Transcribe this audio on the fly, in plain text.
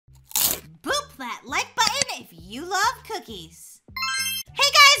you love cookies. Hey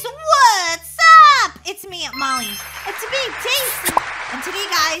guys, what's up? It's me, Molly. It's me, Daisy. And today,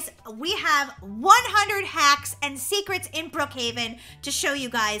 guys, we have 100 hacks and secrets in Brookhaven to show you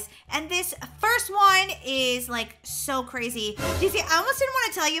guys. And this first one is like so crazy. Daisy, I almost didn't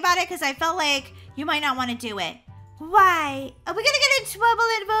want to tell you about it because I felt like you might not want to do it. Why? Are we gonna get in trouble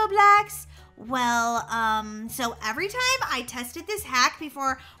in Roblox? Well, so every time I tested this hack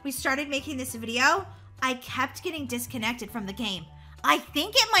before we started making this video, I kept getting disconnected from the game. I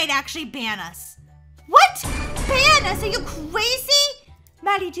think it might actually ban us. What? Ban us? Are you crazy?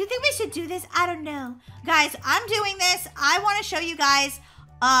 Maddie, do you think we should do this? I don't know. Guys, I'm doing this. I want to show you guys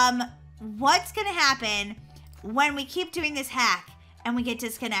what's going to happen when we keep doing this hack and we get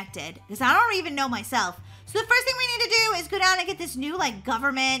disconnected. Because I don't even know myself. So the first thing we need to do is go down and get this new like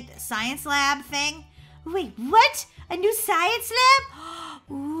government science lab thing. Wait, what? A new science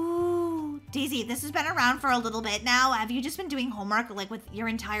lab? Ooh. Daisy, this has been around for a little bit now. Have you just been doing homework like with your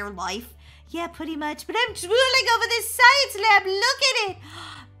entire life? Yeah, pretty much. But I'm drooling over this science lab. Look at it.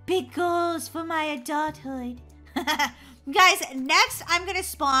 Big goals for my adulthood. Guys, next I'm going to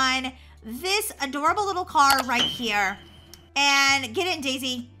spawn this adorable little car right here. And get in,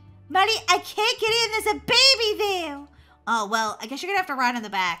 Daisy. Molly, I can't get in. There's a baby there. Oh, well, I guess you're going to have to ride on the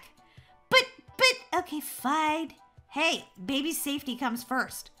back. But, okay, fine. Hey, baby's safety comes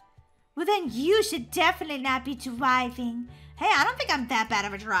first. Well, then you should definitely not be driving. Hey, I don't think I'm that bad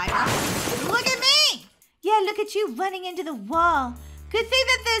of a driver. Look at me. Yeah, look at you running into the wall. Good thing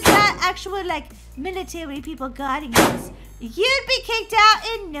that there's not actual, like, military people guarding us. You'd be kicked out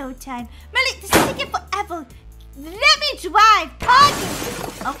in no time. Molly, this is taking forever. Let me drive.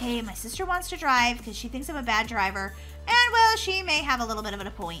 Pardon. Okay, my sister wants to drive because she thinks I'm a bad driver. And, well, she may have a little bit of a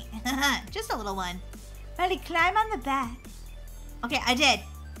point. Just a little one. Molly, climb on the back. Okay, I did.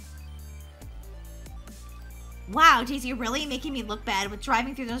 Wow, Daisy, you're really making me look bad with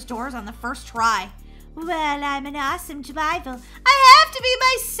driving through those doors on the first try. Well, I'm an awesome driver. I have to be.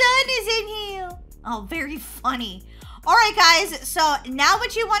 My son is in here. Oh, very funny. All right, guys. So now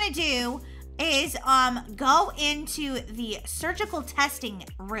what you want to do is go into the surgical testing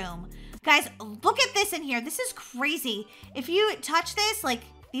room. Guys, look at this in here. This is crazy. If you touch this, like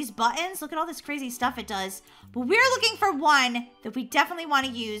these buttons, look at all this crazy stuff it does. But we're looking for one that we definitely want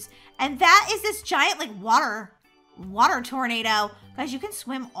to use. And that is this giant like water tornado. Guys, you can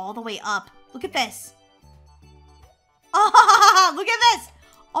swim all the way up. Look at this. Oh, look at this.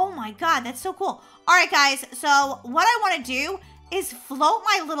 Oh my God, that's so cool. All right, guys. So what I want to do is float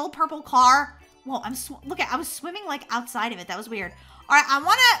my little purple car. Whoa, I was swimming like outside of it. That was weird. All right, I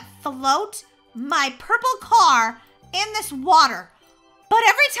want to float my purple car in this water. But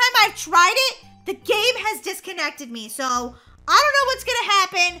every time I've tried it, the game has disconnected me. So I don't know what's going to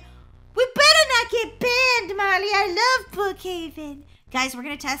happen. We better not get banned, Molly. I love Brookhaven. Guys, we're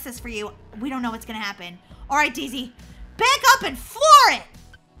going to test this for you. We don't know what's going to happen. All right, Daisy, back up and floor it.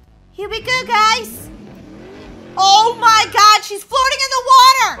 Here we go, guys. Oh my God, she's floating in the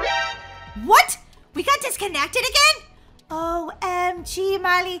water. What? We got disconnected again? OMG,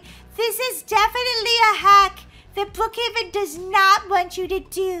 Molly. This is definitely a hack that Brookhaven does not want you to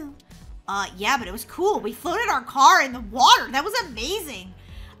do. Yeah, but it was cool. We floated our car in the water. That was amazing.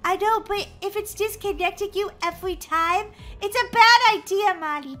 I know, but if it's disconnecting you every time, it's a bad idea,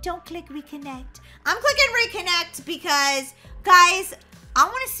 Molly. Don't click reconnect. I'm clicking reconnect because, guys, I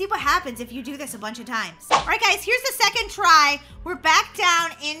want to see what happens if you do this a bunch of times. All right, guys, here's the second try. We're back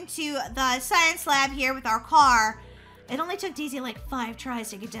down into the science lab here with our car. It only took Daisy like 5 tries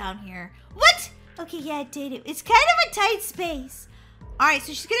to get down here. What? Okay, yeah, I did it. It's kind of a tight space. All right,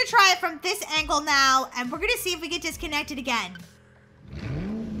 so she's going to try it from this angle now, and we're going to see if we get disconnected again.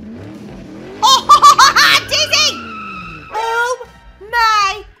 Oh, Daisy! Oh,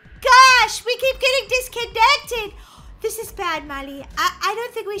 my gosh. We keep getting disconnected. This is bad, Molly. I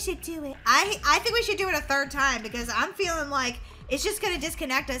don't think we should do it. I think we should do it a third time because I'm feeling like it's just going to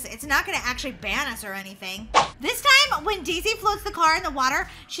disconnect us. It's not going to actually ban us or anything. This time, when Daisy floats the car in the water,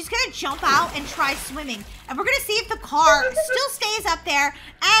 she's going to jump out and try swimming. And we're going to see if the car still stays up there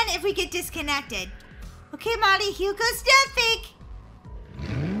and if we get disconnected. Okay, Molly, here goes nothing.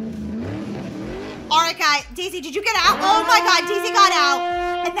 All right, guys. Daisy, did you get out? Oh, my God, Daisy got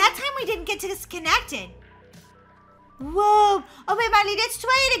out. And that time, we didn't get disconnected. Whoa. Oh, wait, Molly, let's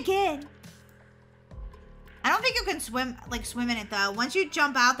try it again. I don't think you can swim in it, though. Once you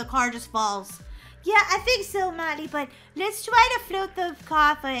jump out, the car just falls. Yeah, I think so, Molly, but let's try to float the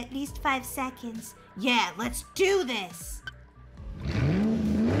car for at least 5 seconds. Yeah, let's do this.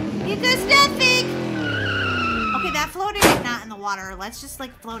 Here goes nothing. Okay, Yeah, float it not in the water. Let's just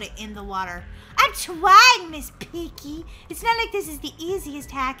like float it in the water. I'm trying, Miss Peaky. It's not like this is the easiest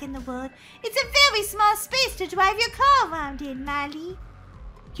hack in the world. It's a very small space to drive your car around in, Molly.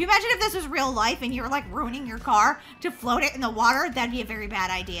 Can you imagine if this was real life and you were like ruining your car to float it in the water? That'd be a very bad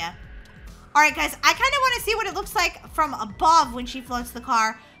idea. All right, guys, I kind of want to see what it looks like from above when she floats the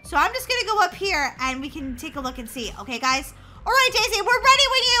car. So I'm just going to go up here and we can take a look and see. Okay, guys? All right, Daisy, we're ready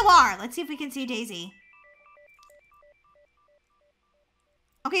when you are. Let's see if we can see Daisy.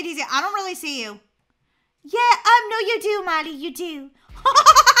 Okay, Daisy, I don't really see you. Yeah, no, you do, Molly, you do.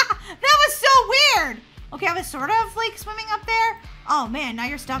 That was so weird. Okay, I was sort of like swimming up there. Oh man, now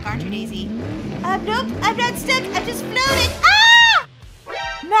you're stuck, aren't you, Daisy? Nope, I'm not stuck. I'm just floating. Ah!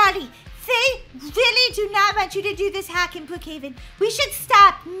 Molly, they really do not want you to do this hack in Brookhaven. We should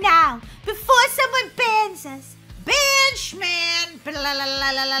stop now before someone bans us. Benchman,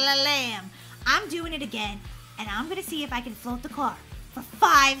 lamb. I'm doing it again, and I'm gonna see if I can float the car for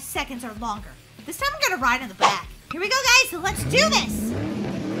 5 seconds or longer. This time I'm gonna ride in the back. Here we go, guys. Let's do this.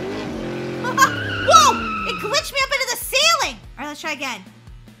 Whoa! It glitched me up into the ceiling. All right, let's try again.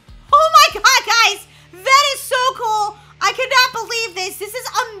 Oh my God, guys! That is so cool. I cannot believe this. This is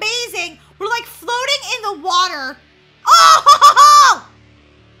amazing. We're like floating in the water. Oh!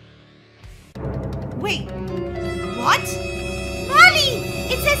 Wait. What? Molly!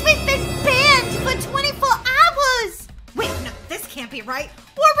 It says we've been banned for 24 hours. Wait, no, this can't be right.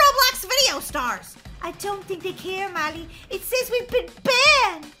 We're Roblox video stars. I don't think they care, Molly. It says we've been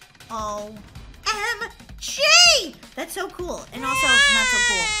banned. OMG! That's so cool, and also not so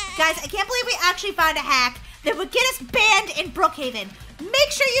cool. Guys, I can't believe we actually found a hack that would get us banned in Brookhaven.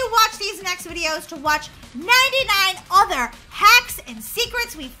 Make sure you watch these next videos to watch 99 other hacks and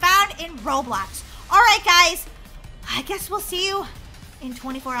secrets we found in Roblox. All right, guys, I guess we'll see you in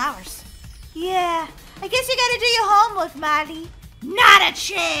 24 hours. Yeah, I guess you gotta do your homework, Molly. Not a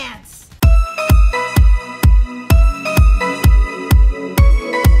chance!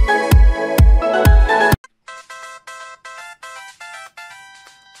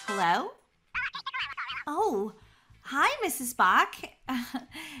 Hello? Oh, hi, Mrs. Bach.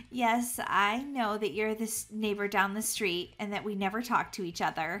 Yes, I know that you're this neighbor down the street and that we never talk to each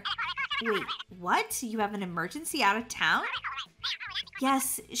other. Wait, what? You have an emergency out of town?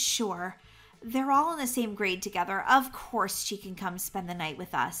 Yes, sure. They're all in the same grade together. Of course she can come spend the night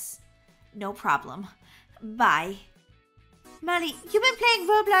with us. No problem. Bye. Molly, you've been playing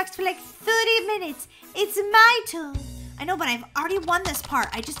Roblox for like 30 minutes. It's my turn. I know, but I've already won this part.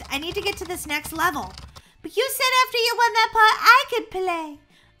 I need to get to this next level. But you said after you won that part, I could play.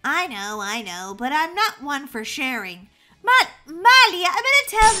 I know, but I'm not one for sharing. Molly, I'm gonna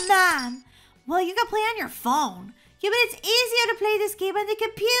tell Mom. Well, you can play on your phone. Yeah, but it's easier to play this game on the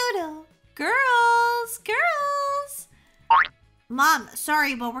computer. Girls. Mom,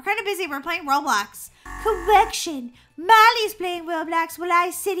 sorry, but we're kind of busy. We're playing Roblox. Correction. Molly's playing Roblox while I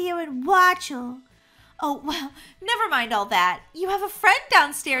sit here and watch her. Oh, well, never mind all that. You have a friend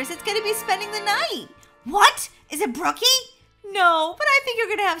downstairs that's going to be spending the night. What? Is it Brookie? No, but I think you're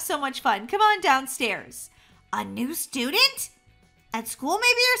going to have so much fun. Come on downstairs. A new student? At school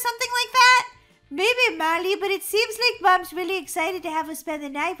maybe or something like that? Maybe, Molly, but it seems like Mom's really excited to have us spend the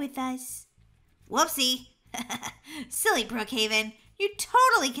night with us. Whoopsie. Silly Brookhaven. You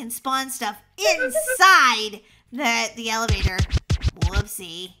totally can spawn stuff inside the elevator.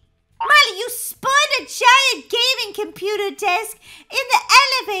 Whoopsie. Molly, you spawned a giant gaming computer desk in the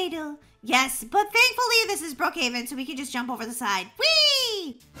elevator. Yes, but thankfully this is Brookhaven, so we can just jump over the side.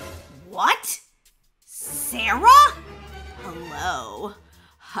 Whee! What? Sarah? Hello.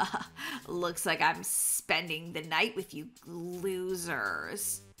 Looks like I'm spending the night with you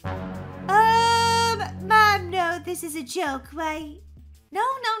losers. Mom, no, this is a joke, right? No.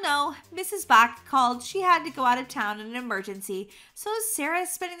 Mrs. Bach called. She had to go out of town in an emergency, so Sarah's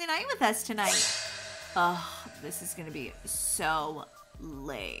spending the night with us tonight. Oh, this is gonna be so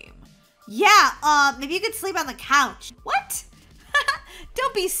lame. Yeah, maybe you could sleep on the couch. What?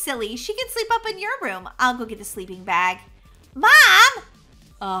 Don't be silly. She can sleep up in your room. I'll go get a sleeping bag. Mom!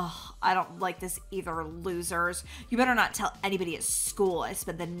 Oh, I don't like this either, losers. You better not tell anybody at school I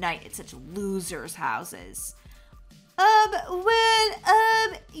spend the night at such losers' houses.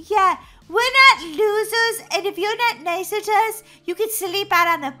 Yeah, we're not losers, and if you're not nicer to us, you can sleep out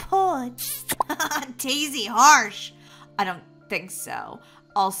on the porch. Daisy, harsh. I don't think so.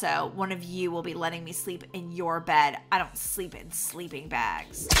 Also, one of you will be letting me sleep in your bed. I don't sleep in sleeping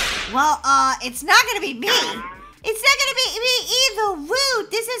bags. Well, it's not gonna be me. It's not gonna be me either, Rude.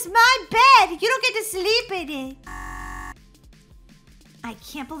 This is my bed. You don't get to sleep in it. I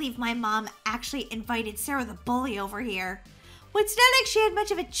can't believe my mom actually invited Sarah the bully over here. Well, it's not like she had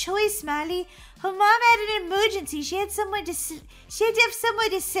much of a choice, Molly. Her mom had an emergency. She had to have somewhere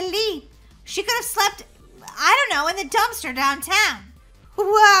to sleep. She could have slept, I don't know, in the dumpster downtown.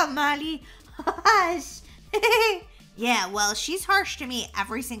 Wow, Molly. Hush. Yeah, well, she's harsh to me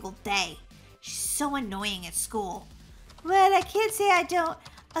every single day. She's so annoying at school. Well, I can't say I don't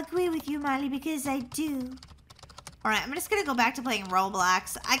agree with you, Molly, because I do. Alright, I'm just gonna go back to playing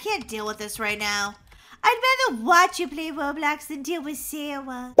Roblox. I can't deal with this right now. I'd rather watch you play Roblox than deal with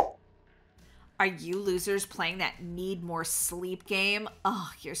Sarah. Are you losers playing that need more sleep game?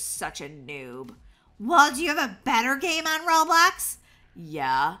 Oh, you're such a noob. Well, do you have a better game on Roblox?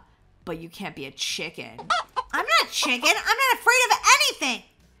 Yeah, but you can't be a chicken. I'm not a chicken. I'm not afraid of anything.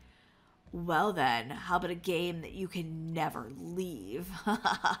 Well then, how about a game that you can never leave?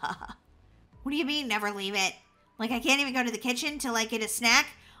 What do you mean, never leave it? Like I can't even go to the kitchen to like get a snack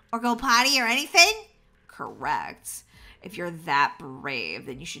or go potty or anything? Correct. If you're that brave,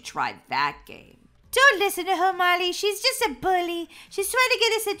 then you should try that game. Don't listen to her, Molly. She's just a bully. She's trying to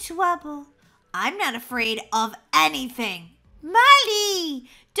get us in trouble. I'm not afraid of anything. Molly,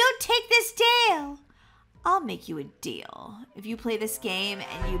 don't take this deal. I'll make you a deal. If you play this game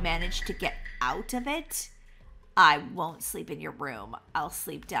and you manage to get out of it, I won't sleep in your room. I'll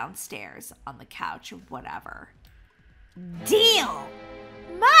sleep downstairs on the couch or whatever. Deal.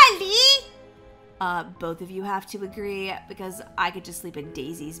 Molly! Both of you have to agree because I could just sleep in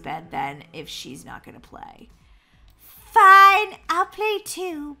Daisy's bed then if she's not going to play. Fine, I'll play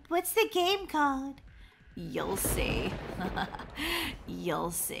too. What's the game called? You'll see. You'll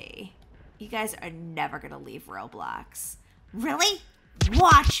see. You guys are never going to leave Roblox. Really?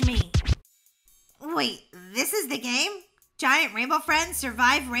 Watch me. Wait, this is the game? Giant Rainbow Friends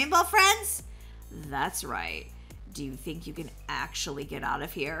survive Rainbow Friends? That's right. Do you think you can actually get out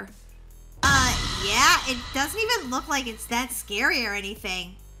of here? Yeah, it doesn't even look like it's that scary or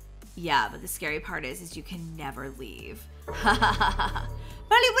anything. Yeah, but the scary part is you can never leave. Molly,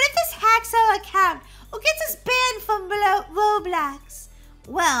 what if this hacks our account or gets us banned from Roblox?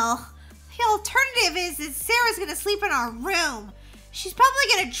 Well, the alternative is that Sarah's gonna sleep in our room. She's probably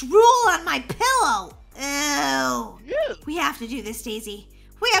gonna drool on my pillow. Ew. Yeah. We have to do this, Daisy.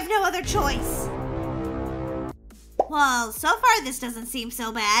 We have no other choice. Well, so far this doesn't seem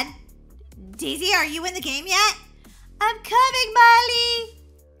so bad. Daisy, are you in the game yet? I'm coming, Molly.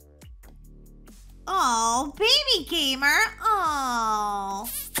 Oh, baby gamer. Oh.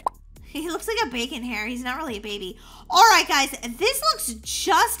 He looks like a bacon hair. He's not really a baby. All right, guys. This looks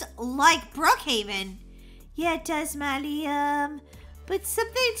just like Brookhaven. Yeah, it does, Molly. But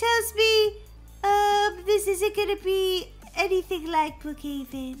something tells me, this isn't gonna be anything like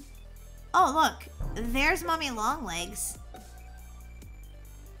Brookhaven. Oh, look. There's Mommy Longlegs.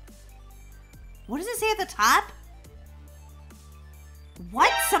 What does it say at the top?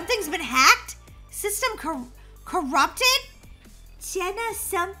 What? Something's been hacked? System corrupted? Jenna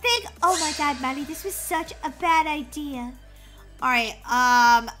something? Oh my god, Molly, this was such a bad idea. Alright,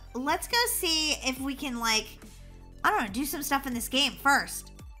 let's go see if we can, like, I don't know, do some stuff in this game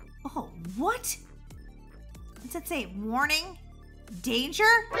first. Oh, what? What's that say? Warning? Danger?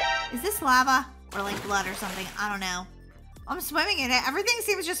 Is this lava? Or like blood or something? I don't know. I'm swimming in it. Everything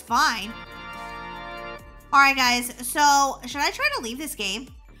seems just fine. Alright guys, so should I try to leave this game?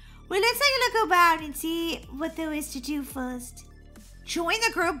 Well, let's take a look around and see what there is to do first. Join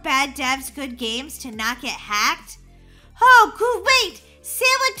the group Bad Devs Good Games to not get hacked? Oh, great!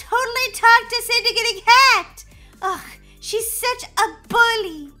 Sarah totally talked us into getting hacked! Ugh, she's such a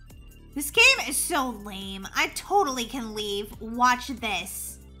bully. This game is so lame. I totally can leave. Watch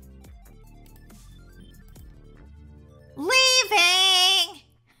this. Leaving!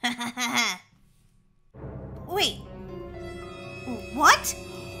 Wait. What?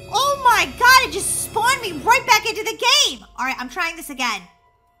 Oh my god, it just spawned me right back into the game! Alright, I'm trying this again.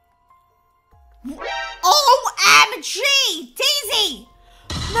 OMG! Daisy!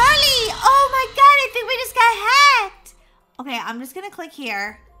 Molly! Oh my god, I think we just got hacked! Okay, I'm just gonna click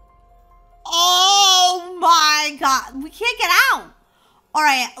here. Oh my god, we can't get out!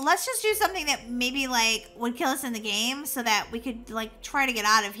 Alright, let's just do something that maybe, like, would kill us in the game so that we could, like, try to get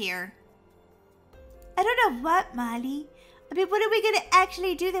out of here. I don't know what, Molly. I mean, what are we gonna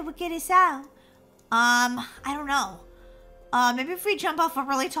actually do that would get us out? I don't know. Maybe if we jump off a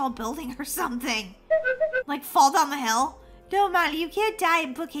really tall building or something. Like, fall down the hill. No, Molly, you can't die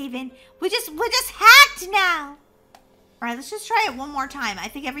in Brookhaven. We're just hacked now. Alright, let's just try it one more time. I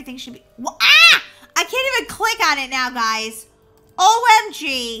think everything should be... Well, ah! I can't even click on it now, guys.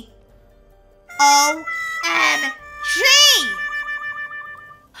 OMG. OMG.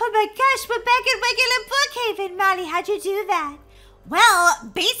 Oh my gosh, we're back in regular Brookhaven. Molly, how'd you do that? Well,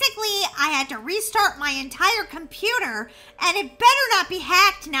 basically, I had to restart my entire computer, and it better not be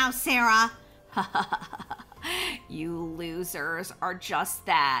hacked now, Sarah. You losers are just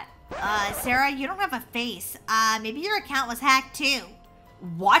that. Sarah, you don't have a face. Maybe your account was hacked too.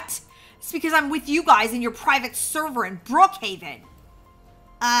 What? It's because I'm with you guys in your private server in Brookhaven.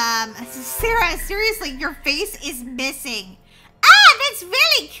 Sarah, seriously, your face is missing. Ah, that's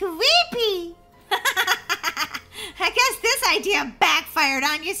really creepy. I guess this idea backfired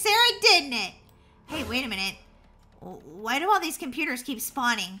on you, Sarah, didn't it? Hey, wait a minute. Why do all these computers keep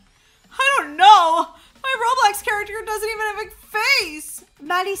spawning? I don't know. My Roblox character doesn't even have a face.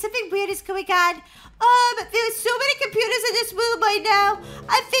 Molly, something weird is going on. There's so many computers in this room right now.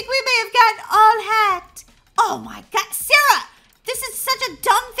 I think we may have gotten all hacked. Oh my God, Sarah, this is such a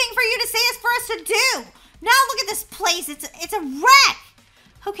dumb thing for you to say is for us to do. Now look at this place. It's a wreck.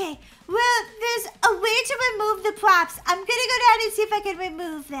 Okay, well, there's a way to remove the props. I'm gonna go down and see if I can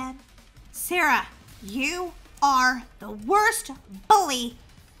remove them. Sarah, you are the worst bully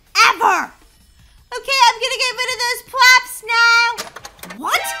ever. Okay, I'm gonna get rid of those props now.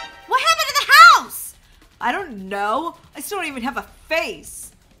 What? What happened to the house? I don't know. I still don't even have a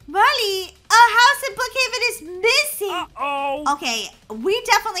face. Molly, a house in Brookhaven is missing. Uh-oh. Okay, we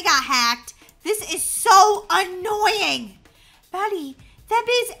definitely got hacked. This is so annoying. Molly, that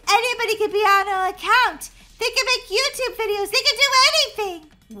means anybody can be on our account. They can make YouTube videos. They can do anything.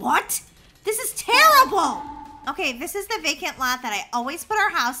 What? This is terrible. Okay, this is the vacant lot that I always put our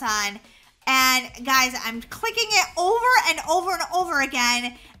house on. And guys, I'm clicking it over and over and over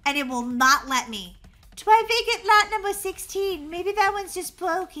again, and it will not let me. Try vacant lot number 16. Maybe that one's just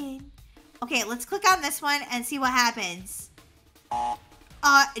broken. Okay, let's click on this one and see what happens.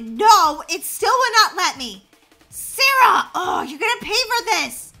 No, it still will not let me. Sarah, oh, you're gonna pay for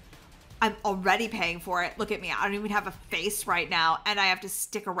this. I'm already paying for it. Look at me. I don't even have a face right now, and I have to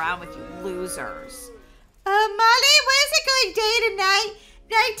stick around with you losers. Molly, where's it going day to night?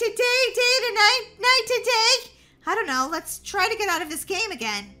 Night to day, day to night, night to day? I don't know. Let's try to get out of this game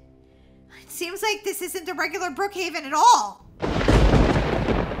again. It seems like this isn't a regular Brookhaven at all.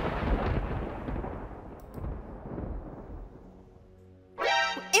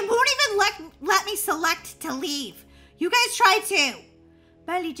 It won't even let me select to leave. You guys try too.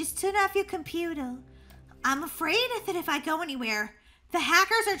 Molly, just turn off your computer. I'm afraid that if I go anywhere, the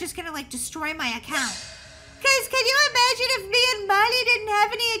hackers are just gonna destroy my account. Guys, can you imagine if me and Molly didn't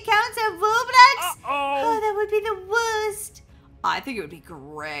have any accounts on Roblox? Oh, that would be the worst. I think it would be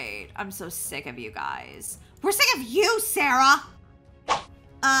great. I'm so sick of you guys. We're sick of you, Sarah.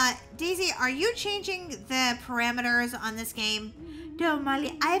 Daisy, are you changing the parameters on this game? No,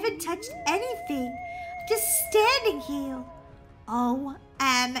 Molly, I haven't touched anything. I'm just standing here.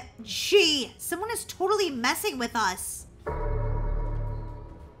 OMG. Someone is totally messing with us.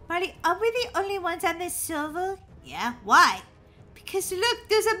 Molly, are we the only ones on this server? Yeah, why? Because look,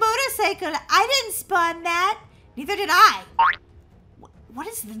 there's a motorcycle. I didn't spawn that. Neither did I. What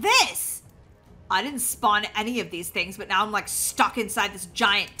is this? I didn't spawn any of these things, but now I'm stuck inside this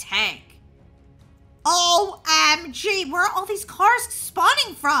giant tank. OMG, where are all these cars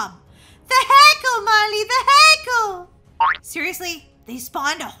spawning from? The hacker, Molly, the hacker. Seriously, they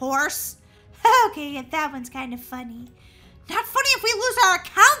spawned a horse? Okay, yeah, that one's kind of funny. Not funny if we lose our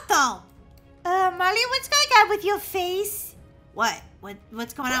account, though. Molly, what's going on with your face? What?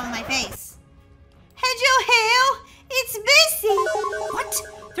 What's going on with my face? And your hair? It's missing. What?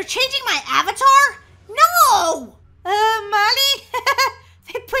 They're changing my avatar? No! Molly?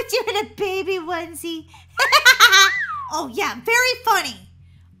 They put you in a baby onesie. Oh, yeah, very funny.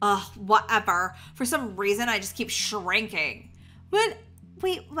 Ugh, whatever. For some reason, I just keep shrinking. Well,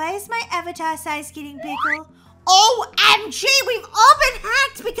 wait, why is my avatar size getting bigger? OMG, we've all been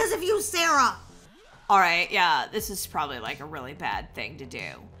hacked because of you, Sarah. All right, yeah, this is probably a really bad thing to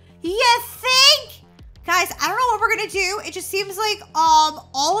do. You think? Guys, I don't know what we're gonna do. It just seems like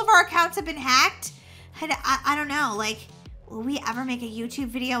all of our accounts have been hacked. And I don't know, will we ever make a YouTube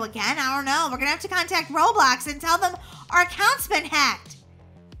video again? I don't know. We're gonna have to contact Roblox and tell them our account's been hacked.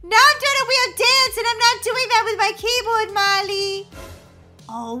 Now I'm doing a weird dance and I'm not doing that with my keyboard, Molly.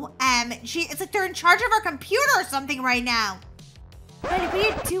 OMG, it's like they're in charge of our computer or something right now. What are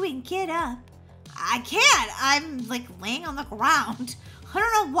you doing? Get up. I can't. I'm laying on the ground. I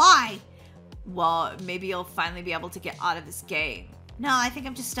don't know why. Well, maybe you'll finally be able to get out of this game. No, I think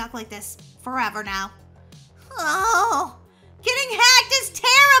I'm just stuck like this forever now. Oh, getting hacked is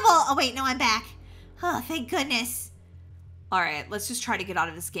terrible. Oh, wait, no, I'm back. Oh, thank goodness. All right, let's just try to get out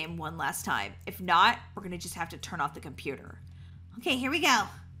of this game one last time. If not, we're going to just have to turn off the computer. Okay, here we go.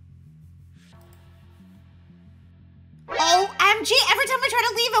 OMG, every time I try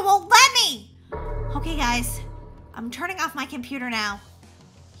to leave, it won't let me. Okay, guys, I'm turning off my computer now.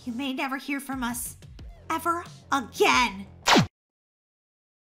 You may never hear from us ever again.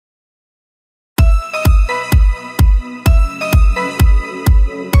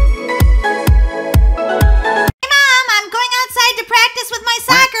 Practice with my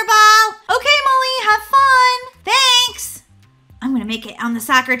soccer ball. Okay, Molly, have fun. Thanks. I'm gonna make it on the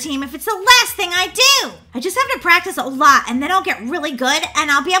soccer team if it's the last thing I do. I just have to practice a lot and then I'll get really good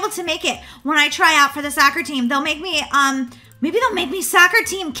and I'll be able to make it when I try out for the soccer team. They'll make me, maybe they'll make me soccer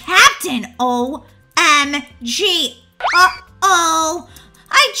team captain. OMG. Uh-oh.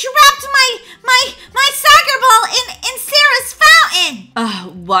 I dropped my soccer ball in Sarah's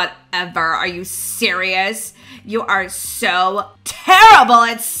fountain. Whatever. Are you serious? You are so terrible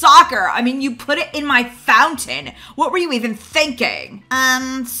at soccer. I mean, you put it in my fountain. What were you even thinking?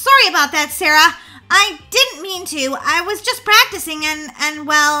 Sorry about that, Sarah. I didn't mean to. I was just practicing and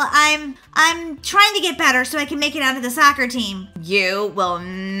well, I'm trying to get better so I can make it onto the soccer team. You will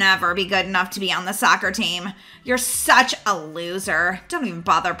never be good enough to be on the soccer team. You're such a loser. Don't even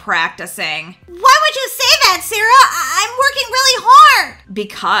bother practicing. Why would you say that, Sarah? I'm working really hard.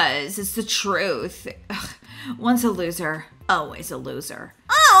 Because it's the truth. Ugh. Once a loser, always a loser.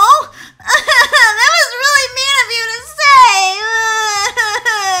 Oh, that was really mean of you to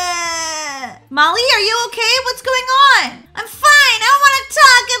say. Molly, are you okay? What's going on? I'm fine. I want to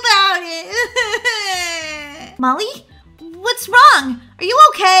talk about it. Molly, what's wrong? Are you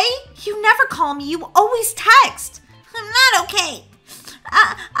okay? You never call me. You always text. I'm not okay.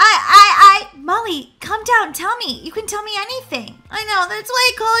 Molly, come down, tell me. You can tell me anything. I know, that's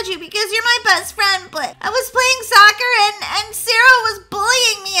why I called you, because you're my best friend, but I was playing soccer and Sarah was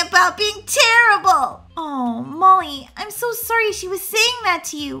bullying me about being terrible. Oh, Molly, I'm so sorry she was saying that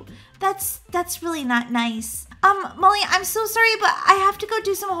to you. That's really not nice. Molly, I'm so sorry, but I have to go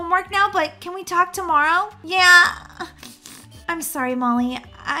do some homework now, but can we talk tomorrow? Yeah. I'm sorry, Molly.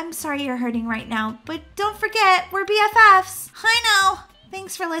 I'm sorry you're hurting right now, but don't forget, we're BFFs. I know.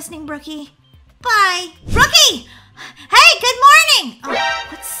 Thanks for listening, Brookie. Bye. Brookie! Hey, good morning! Oh,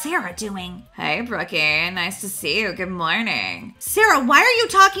 what's Sarah doing? Hey, Brookie. Nice to see you. Good morning. Sarah, why are you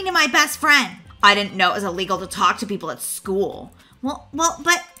talking to my best friend? I didn't know it was illegal to talk to people at school. Well,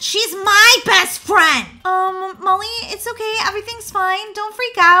 but she's my best friend. Molly, it's okay. Everything's fine. Don't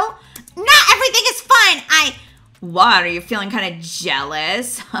freak out. Not everything is fine. What? Are you feeling kind of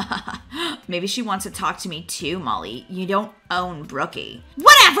jealous? Maybe she wants to talk to me too, Molly. You don't own Brookie.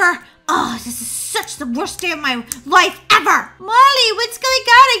 Whatever! Oh, this is such the worst day of my life ever! Molly, what's going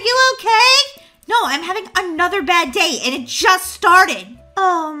on? Are you okay? No, I'm having another bad day and it just started.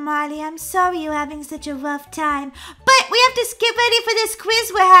 Oh, Molly, I'm sorry you're having such a rough time. But we have to get ready for this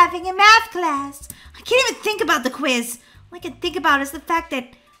quiz we're having in math class. I can't even think about the quiz. All I can think about is the fact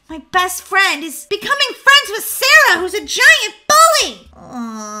that my best friend is becoming friends with Sarah, who's a giant bully.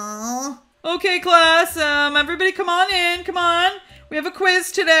 Aww. Okay, class, everybody come on in, come on. We have a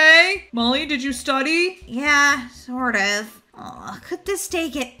quiz today. Molly, did you study? Yeah, sort of. Oh, could this day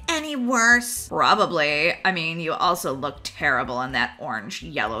get any worse? Probably. I mean, you also look terrible in that orange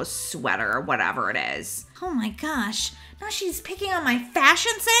yellow sweater or whatever it is. Oh my gosh. Now she's picking on my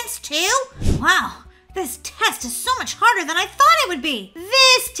fashion sense too? Wow. This test is so much harder than I thought it would be.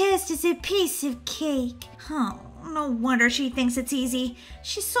 This test is a piece of cake. Oh, no wonder she thinks it's easy.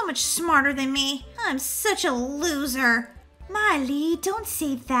 She's so much smarter than me. I'm such a loser. Molly, don't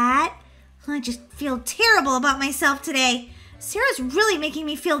say that. I just feel terrible about myself today. Sarah's really making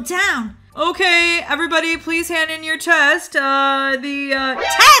me feel down. Okay, everybody, please hand in your test. Test? I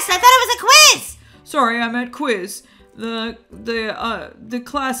thought it was a quiz. Sorry, I meant quiz. The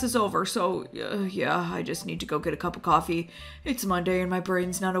class is over, so yeah, I just need to go get a cup of coffee. It's Monday and my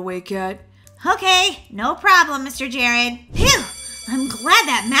brain's not awake yet. Okay, no problem, Mr. Jared. Phew, I'm glad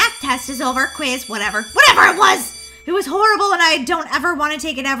that math test is over. Quiz, whatever it was. It was horrible and I don't ever want to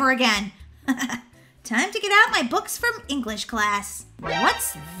take it ever again. Time to get out my books from English class.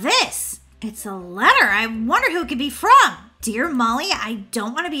 What's this? It's a letter. I wonder who it could be from. Dear Molly, I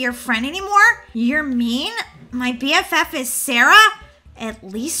don't want to be your friend anymore. You're mean. My BFF is Sarah. At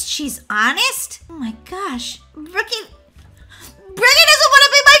least she's honest. Oh my gosh. Brookie doesn't want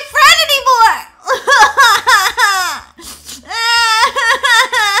to be my friend anymore.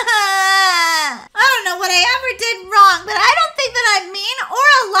 I don't know what I ever did wrong, but I don't think that I'm mean or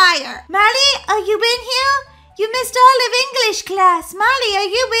a liar. Molly, are you in here? You missed all of English class. Molly, are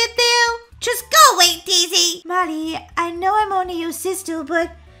you with you? Just go away, Daisy. Molly, I know I'm only your sister,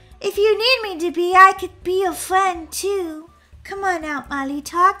 but if you need me to be, I could be your friend too. Come on out, Molly.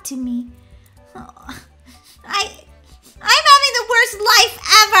 Talk to me. Oh, I'm having the worst life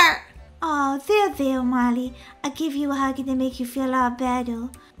ever. Oh, there, Molly. I'll give you a hug and then make you feel a lot better.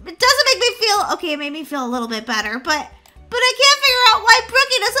 It doesn't make me feel, okay, it made me feel a little bit better, but I can't figure out why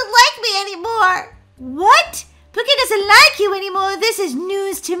Brookie doesn't like me anymore. What? Brookie doesn't like you anymore. This is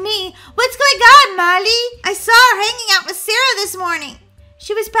news to me. What's going on, Molly? I saw her hanging out with Sarah this morning.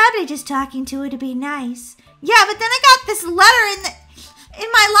 She was probably just talking to her to be nice. Yeah, but then I got this letter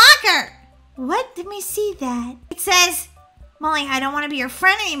in my locker. What? Let me see that. It says, Molly, I don't want to be your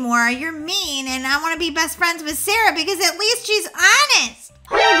friend anymore. You're mean, and I want to be best friends with Sarah because at least she's honest.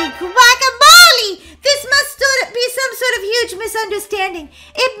 Holy guacamole! This must be some sort of huge misunderstanding.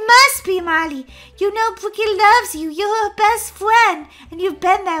 It must be, Molly. You know Brookie loves you. You're her best friend. And you've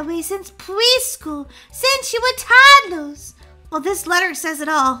been that way since preschool, since you were toddlers. Well, this letter says it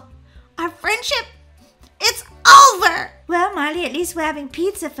all. Our friendship, it's over. Well, Molly, at least we're having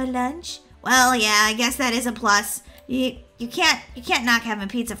pizza for lunch. Well, yeah, I guess that is a plus. You can't not having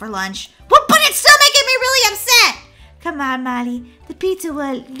pizza for lunch. Well, but it's still making me really upset. Come on, Molly. The pizza will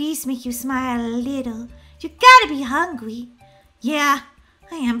at least make you smile a little. You gotta be hungry. Yeah,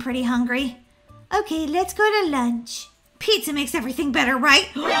 I am pretty hungry. Okay, let's go to lunch. Pizza makes everything better, right?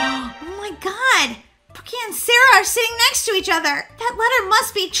 Oh my God. Brookie and Sarah are sitting next to each other. That letter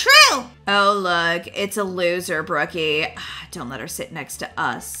must be true. Oh, look, it's a loser, Brookie. Don't let her sit next to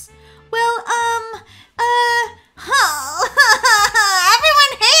us. Well, everyone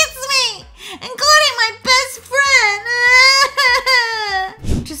hates me, including my best friend.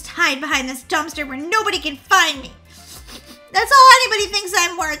 Just hide behind this dumpster where nobody can find me. That's all anybody thinks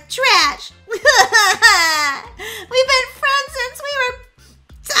I'm worth, trash. We've been friends since we were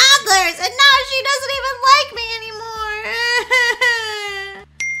toddlers, and now she doesn't even like me anymore.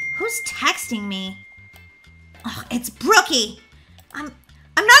 Who's texting me? Oh, it's Brookie. I'm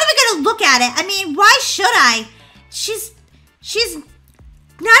not even gonna look at it. I mean, why should I? She's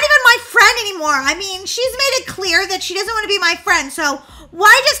not even my friend anymore. I mean, she's made it clear that she doesn't want to be my friend, so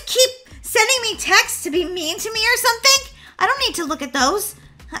why just keep sending me texts to be mean to me or something? I don't need to look at those.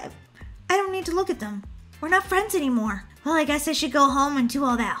 I don't need to look at them. We're not friends anymore. Well, I guess I should go home and do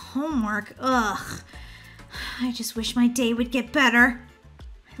all that homework. Ugh. I just wish my day would get better.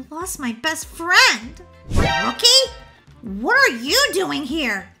 I lost my best friend. Brookie? What are you doing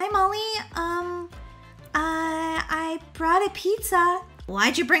here? Hi, Molly. I brought a pizza.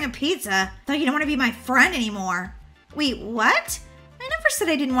 Why'd you bring a pizza? Thought you don't want to be my friend anymore. Wait, what? I never said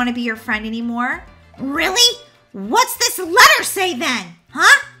I didn't want to be your friend anymore. Really? What's this letter say then?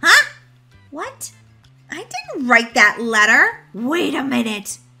 Huh? What? I didn't write that letter. Wait a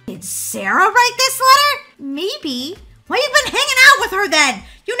minute. Did Sarah write this letter? Maybe. Why you been hanging out with her then?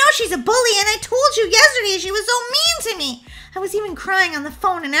 You know she's a bully, and I told you yesterday she was so mean to me. I was even crying on the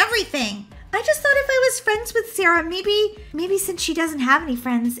phone and everything. I just thought if I was friends with Sarah, maybe since she doesn't have any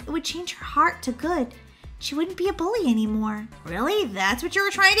friends, it would change her heart to good. She wouldn't be a bully anymore. Really? That's what you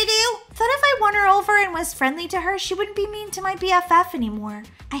were trying to do? Thought if I won her over and was friendly to her, she wouldn't be mean to my BFF anymore.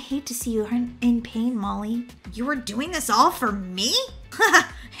 I hate to see you in pain, Molly. You were doing this all for me?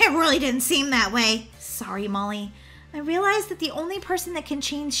 It really didn't seem that way. Sorry, Molly. I realized that the only person that can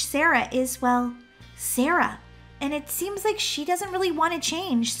change Sarah is, well, Sarah. And it seems like she doesn't really want to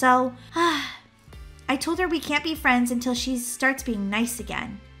change, so I told her we can't be friends until she starts being nice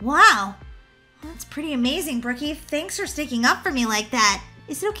again. Wow. That's pretty amazing, Brookie. Thanks for sticking up for me like that.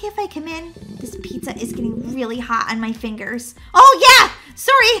 Is it okay if I come in? This pizza is getting really hot on my fingers. Oh, yeah!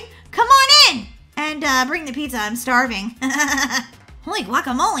 Sorry! Come on in! And bring the pizza. I'm starving. Holy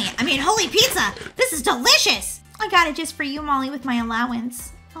guacamole. I mean, holy pizza. This is delicious. I got it just for you, Molly, with my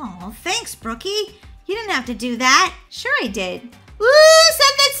allowance. Oh, thanks, Brookie. You didn't have to do that. Sure I did. Ooh,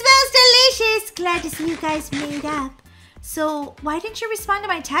 something smells delicious. Glad to see you guys made up. So, why didn't you respond to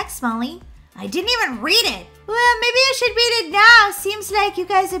my text, Molly? I didn't even read it. Well, maybe I should read it now. Seems like you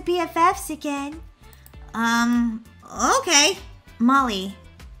guys are BFFs again. Okay. Molly,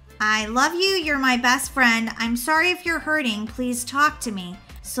 I love you. You're my best friend. I'm sorry if you're hurting. Please talk to me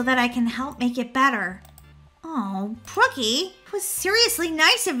so that I can help make it better. Oh, Brookie, it was seriously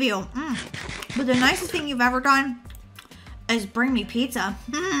nice of you. But the nicest thing you've ever done is bring me pizza.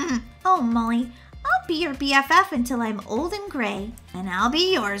 Oh, Molly, I'll be your BFF until I'm old and gray. And I'll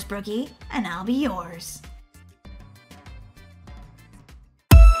be yours, Brookie. And I'll be yours.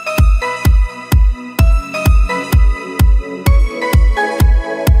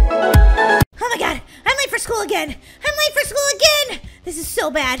 Oh my God, I'm late for school again. This is so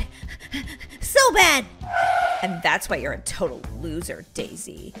bad. So bad. And that's why you're a total loser,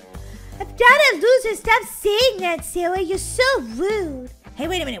 Daisy. I'm not a loser. Stop saying that, Sarah. You're so rude. Hey,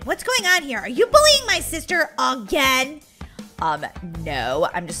 wait a minute. What's going on here? Are you bullying my sister again? No,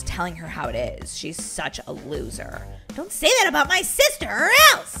 I'm just telling her how it is. She's such a loser. Don't say that about my sister, or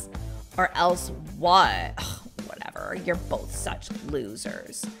else. Or else what? Ugh, whatever, you're both such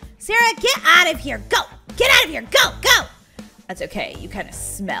losers. Sarah, get out of here. Go. Get out of here. Go. Go. That's okay, you kind of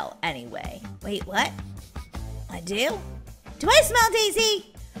smell anyway. Wait, what? I do? Do I smell,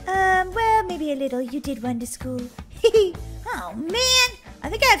 Daisy? Well, maybe a little. You did run to school. Oh, man. I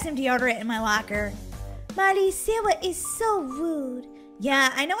think I have some deodorant in my locker. Molly, Sarah is so rude.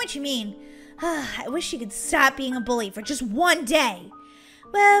 Yeah, I know what you mean. I wish she could stop being a bully for just one day.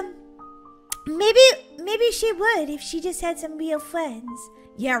 Well, maybe she would if she just had some real friends.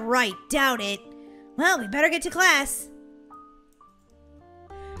 Yeah, right. Doubt it. Well, we better get to class.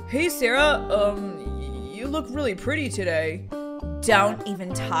 Hey, Sarah, you look really pretty today. Don't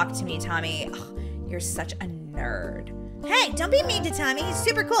even talk to me, Tommy. Ugh, you're such a nerd. Hey, don't be mean to Tommy. He's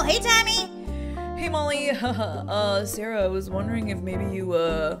super cool. Hey, Tommy. Hey, Molly, Sarah, I was wondering if maybe you,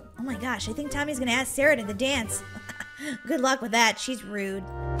 Oh my gosh, I think Tommy's gonna ask Sarah to the dance. Good luck with that. She's rude.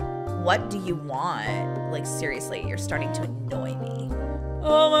 What do you want? Like, seriously, you're starting to annoy me.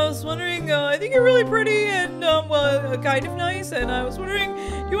 I was wondering, I think you're really pretty and, kind of nice, and I was wondering,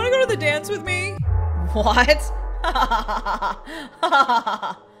 do you want to go to the dance with me? What?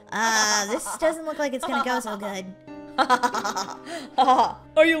 This doesn't look like it's gonna go so good.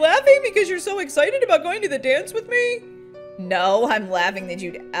 Are you laughing because you're so excited about going to the dance with me? No, I'm laughing that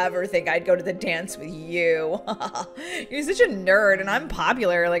you'd ever think I'd go to the dance with you. You're such a nerd, and I'm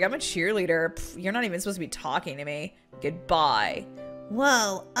popular. Like, I'm a cheerleader. Pff, you're not even supposed to be talking to me. Goodbye.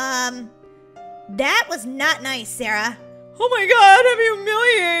 Whoa, that was not nice, Sarah. Oh my god, I'm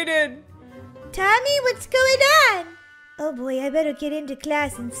humiliated. Tommy, what's going on? Oh boy, I better get into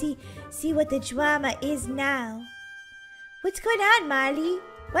class and see what the drama is now. What's going on, Molly?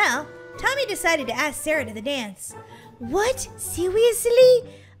 Well, Tommy decided to ask Sarah to the dance. What? Seriously?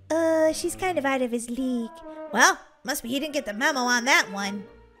 She's kind of out of his league. Well, must be he didn't get the memo on that one.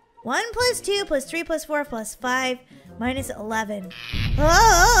 1 + 2 + 3 + 4 + 5 - 11.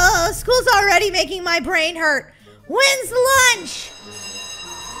 Oh, school's already making my brain hurt. When's lunch?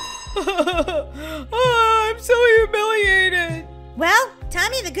 Oh, I'm so humiliated. Well,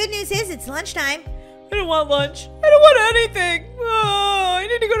 Tommy, the good news is it's lunchtime. I don't want lunch. I don't want anything. Oh, I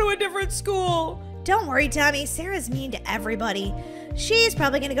need to go to a different school. Don't worry, Tommy. Sarah's mean to everybody. She's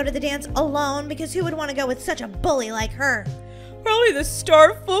probably going to go to the dance alone because who would want to go with such a bully like her? Probably the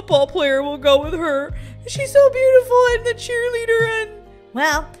star football player will go with her. She's so beautiful and the cheerleader and...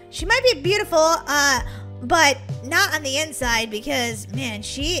 Well, she might be beautiful, but not on the inside because, man,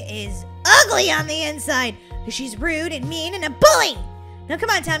 she is ugly on the inside because she's rude and mean and a bully. Now,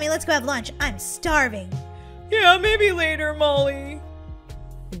 come on, Tommy, let's go have lunch. I'm starving. Yeah, maybe later, Molly.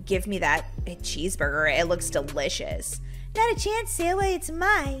 Give me that cheeseburger. It looks delicious. Not a chance, Sarah. It's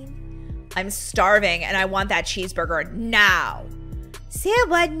mine. I'm starving and I want that cheeseburger now.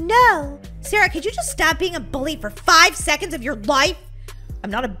 Sarah, no. Sarah, could you just stop being a bully for 5 seconds of your life?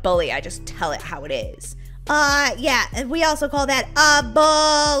 I'm not a bully. I just tell it how it is. Yeah, and we also call that a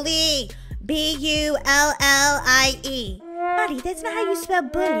bully. Bullie. Molly, that's not how you spell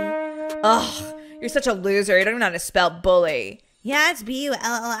bully. Ugh, you're such a loser. You don't even know how to spell bully. Yeah, it's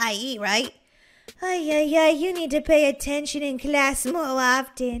Bullie, right? Ay, you need to pay attention in class more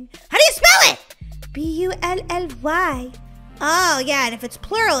often. How do you spell it? Bully. Oh, yeah, and if it's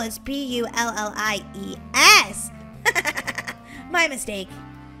plural, it's Bullies. My mistake.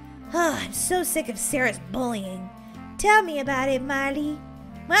 Oh, I'm so sick of Sarah's bullying. Tell me about it, Molly.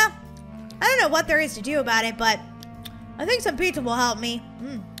 Well, I don't know what there is to do about it, but I think some pizza will help me.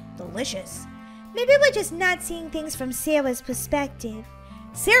 Delicious. Maybe we're just not seeing things from Sarah's perspective.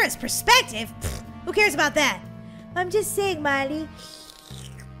 Sarah's perspective? Pfft, who cares about that? I'm just saying, Molly.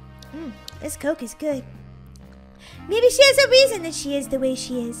 This Coke is good. Maybe she has a reason that she is the way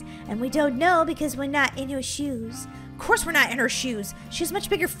she is, and we don't know because we're not in her shoes. Of course we're not in her shoes. She has much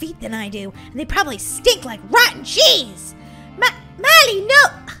bigger feet than I do, and they probably stink like rotten cheese. Molly, no!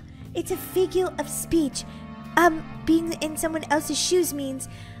 It's a figure of speech. Being in someone else's shoes means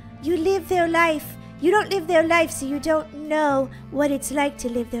you live their life. You don't live their life, so you don't know what it's like to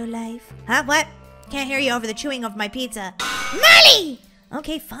live their life. Huh? What? Can't hear you over the chewing of my pizza. Molly!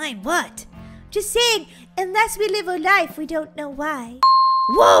 Okay, fine. What? Just saying, unless we live our life, we don't know why.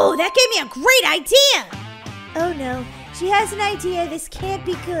 Whoa, that gave me a great idea! Oh no, she has an idea. This can't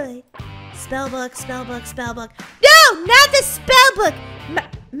be good. Spellbook. No, not the spellbook!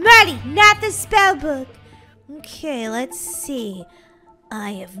 Molly, not the spellbook. Okay, let's see.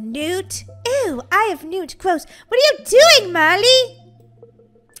 Eye of Newt. Ew, Eye of Newt, gross. What are you doing, Molly?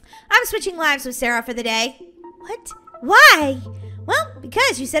 I'm switching lives with Sarah for the day. What? Why? Well,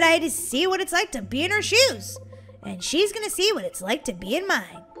 because you said I had to see what it's like to be in her shoes. And she's gonna see what it's like to be in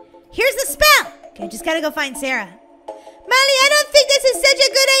mine. Here's the spell! Okay, just gotta go find Sarah. Molly, I don't think this is such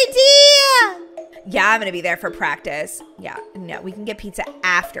a good idea! Yeah, I'm gonna be there for practice. Yeah, no, we can get pizza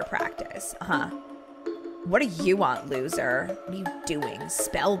after practice. What do you want, loser? What are you doing?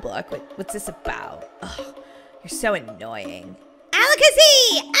 Spell book? What's this about? Ugh, you're so annoying.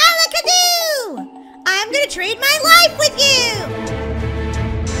 Alakazee! Alakadoo! I'm gonna trade my life with you!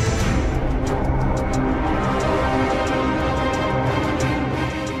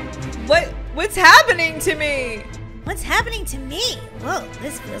 What's happening to me? What's happening to me? Whoa,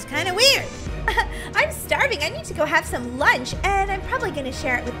 this feels kind of weird. I'm starving. I need to go have some lunch, and I'm probably going to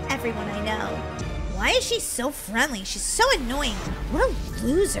share it with everyone I know. Why is she so friendly? She's so annoying. What a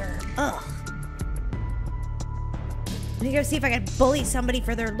loser. Ugh. Let me go see if I can bully somebody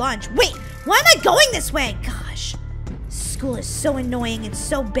for their lunch. Wait, why am I going this way? Gosh, school is so annoying and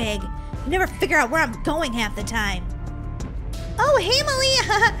so big. You never figure out where I'm going half the time. Oh, hey, Molly.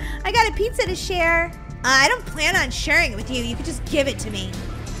 I got a pizza to share. I don't plan on sharing it with you. You could just give it to me.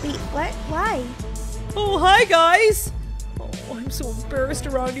 Wait, what? Why? Oh, hi, guys. Oh, I'm so embarrassed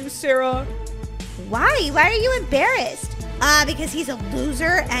around you, Sarah. Why? Why are you embarrassed? Because he's a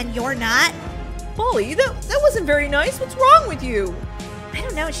loser and you're not. Molly, that wasn't very nice. What's wrong with you? I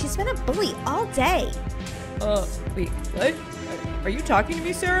don't know. She's been a bully all day. Wait, what? Are you talking to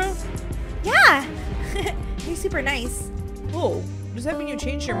me, Sarah? Yeah. You're super nice. Oh, does that mean you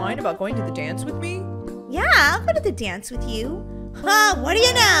changed your mind about going to the dance with me? Yeah, I'll go to the dance with you. Huh, what do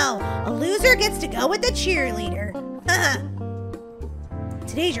you know? A loser gets to go with the cheerleader.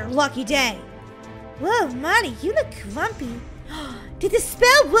 Today's your lucky day. Whoa, Molly, you look grumpy. Did the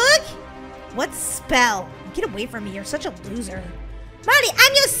spell work? What spell? Get away from me, you're such a loser. Molly,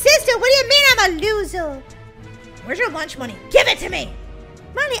 I'm your sister. What do you mean I'm a loser? Where's your lunch money? Give it to me!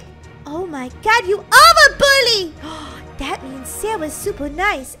 Molly, oh my God, you are a bully! That means Sarah's super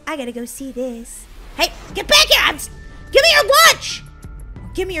nice. I gotta go see this. Hey, get back here! Give me your lunch! Or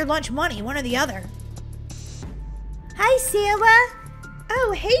give me your lunch money, one or the other. Hi, Sarah.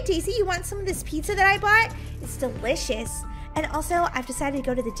 Oh, hey, Daisy, you want some of this pizza that I bought? It's delicious. And also, I've decided to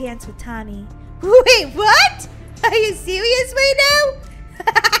go to the dance with Tommy. Wait, what? Are you serious right now?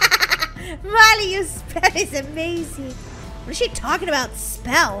 Molly, your spell is amazing. What is she talking about,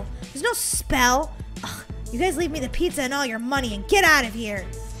 spell? There's no spell. Ugh, you guys leave me the pizza and all your money and get out of here.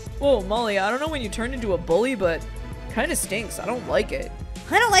 Whoa, Molly, I don't know when you turned into a bully, but kind of stinks. I don't like it.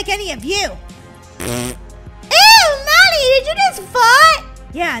 I don't like any of you. Ew, Molly, did you just fart?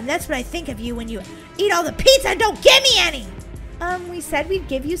 Yeah, and that's what I think of you when you eat all the pizza and don't give me any. We said we'd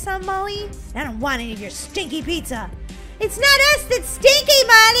give you some, Molly. I don't want any of your stinky pizza. It's not us that's stinky,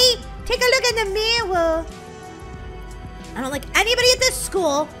 Molly. Take a look in the mirror. I don't like anybody at this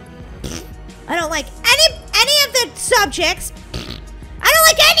school. I don't like any of the subjects. I don't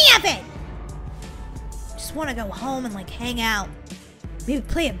like any of it. I just want to go home and like hang out. Maybe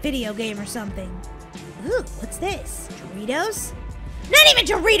play a video game or something. Ooh, what's this? Doritos? Not even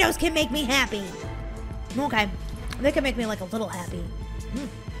Doritos can make me happy. Okay, they can make me like a little happy.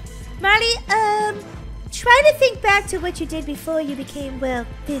 Molly, try to think back to what you did before you became, well,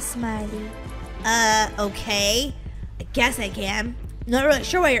 this Molly. Okay. I guess I can. Not really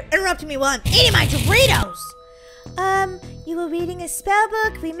sure why you're interrupting me while I'm eating my Doritos. You were reading a spell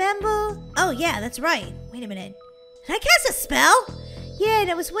book, remember? Oh, yeah, that's right. Wait a minute. Can I cast a spell? Yeah, and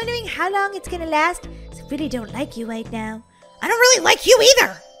I was wondering how long it's gonna last, because I really don't like you right now. I don't really like you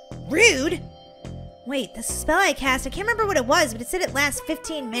either. Rude. Wait, the spell I cast, I can't remember what it was, but it said it lasts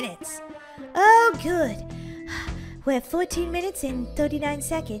 15 minutes. Oh, good. We're at 14 minutes and 39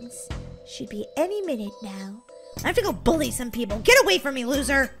 seconds. Should be any minute now. I have to go bully some people. Get away from me,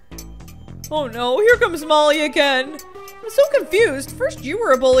 loser. Oh no, here comes Molly again. I'm so confused. First you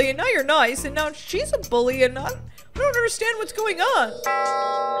were a bully and now you're nice, and now she's a bully and I don't understand what's going on.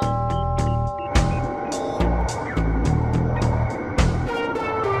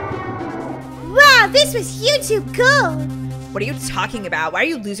 Wow, this was huge too cool. What are you talking about? Why are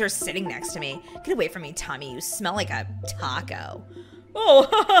you losers sitting next to me? Get away from me, Tommy. You smell like a taco. Oh,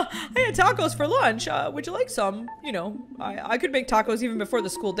 I had tacos for lunch. Would you like some? You know, I could make tacos even before the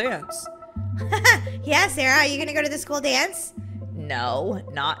school dance. Yeah, Sarah, are you gonna go to the school dance? No,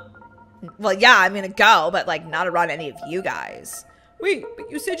 not. Well, yeah, I'm gonna go, but like not around any of you guys. Wait, but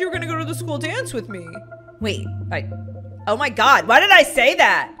you said you were gonna go to the school dance with me. Wait, oh my God, why did I say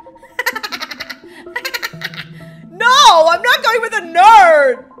that? No, I'm not going with a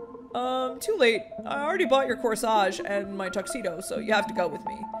nerd. Too late. I already bought your corsage and my tuxedo, so you have to go with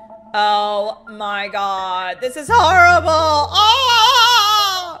me. Oh my god, this is horrible!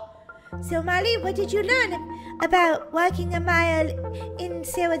 Oh! So, Molly, what did you learn about walking a mile in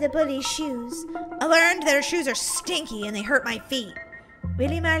Sarah the Bully's shoes? I learned that her shoes are stinky and they hurt my feet.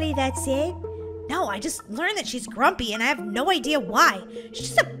 Really, Molly, that's it? No, I just learned that she's grumpy and I have no idea why. She's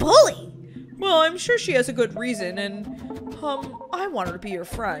just a bully. Well, I'm sure she has a good reason, and, I want her to be your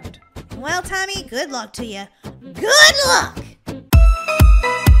friend. Well, Tommy, good luck to you. Good luck!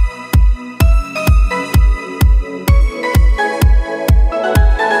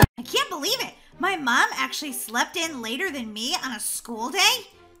 I can't believe it. My mom actually slept in later than me on a school day.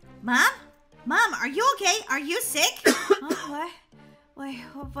 Mom? Mom, are you okay? Are you sick? What? Wait,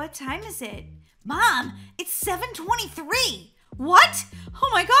 what time is it? Mom, it's 7:23. What? Oh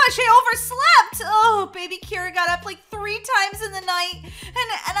my gosh, I overslept. Oh, baby Kira got up like 3 times in the night,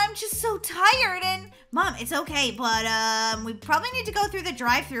 and I'm just so tired. And Mom, it's okay, but we probably need to go through the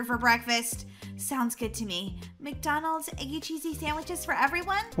drive-thru for breakfast. sounds good to me. McDonald's eggy cheesy sandwiches for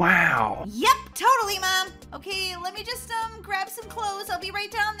everyone? Wow. Yep, totally, Mom. Okay, let me just grab some clothes. I'll be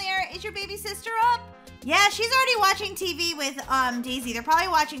right down there. Is your baby sister up? Yeah, she's already watching TV with Daisy. They're probably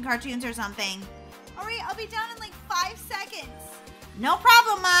watching cartoons or something. All right, I'll be down in like 5 seconds. No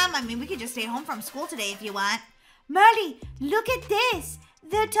problem, Mom. I mean, we could just stay home from school today if you want. Molly, look at this.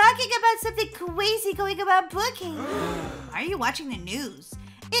 They're talking about something crazy going about Brookhaven. Why are you watching the news?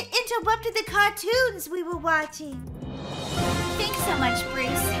 It interrupted the cartoons we were watching. Thanks so much, Bruce.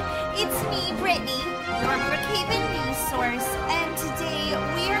 It's me, Brittany, your Brookhaven news source, and today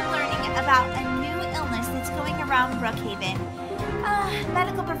we are learning about a new illness that's going around Brookhaven.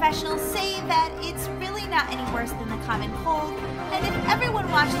 Medical professionals say that it's really not any worse than the common cold, and if everyone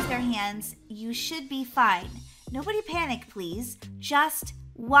washes their hands, you should be fine. Nobody panic, please. Just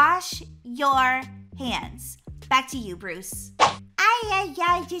wash your hands. Back to you, Bruce.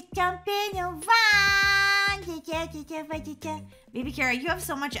 Just jumping around. Baby Kara, you have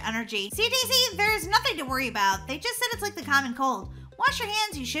so much energy. See, Daisy, there's nothing to worry about. They just said it's like the common cold. Wash your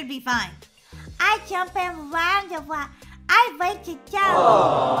hands, you should be fine. I jump around a lot. I like to jump.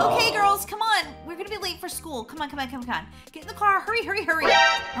 Okay, girls, come on. We're gonna be late for school. Come on. Get in the car. Hurry.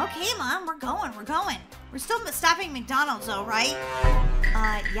 Okay, Mom, we're going. We're still stopping McDonald's, though, right?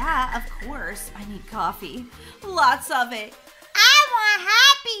 Yeah, of course. I need coffee. Lots of it. I want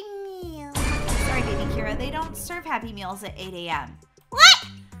Happy Meal. Sorry, baby Kira. They don't serve Happy Meals at 8 a.m. What?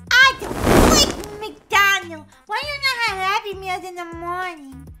 I don't like McDonald's. Why do you not have Happy Meals in the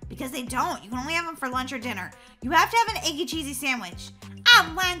morning? Because they don't. You can only have them for lunch or dinner. You have to have an eggy cheesy sandwich.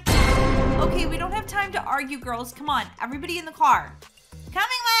 I want to. Okay, we don't have time to argue, girls. Come on, everybody in the car.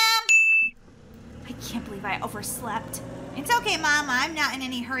 Coming, Mom. I can't believe I overslept. It's okay, Mom. I'm not in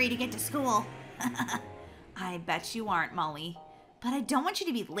any hurry to get to school. I bet you aren't, Molly. But I don't want you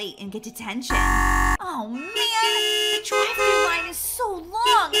to be late and get detention. Oh man, the drive-thru line is so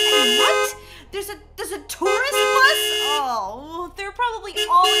long. And what? There's a tourist bus? Oh, they're probably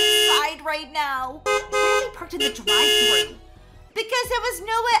all inside right now. Why are they parked in the drive-thru? Because there was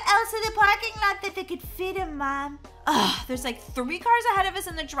nowhere else in the parking lot that they could fit him, Mom. There's like 3 cars ahead of us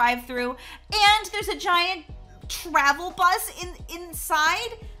in the drive-thru, and there's a giant travel bus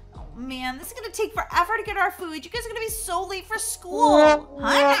inside. Oh man, this is gonna take forever to get our food. You guys are gonna be so late for school.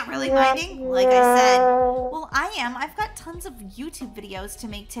 I'm not really minding, like I said. Well, I am. I've got tons of YouTube videos to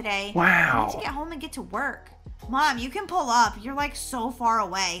make today. I need to get home and get to work. Mom, you can pull up. You're like so far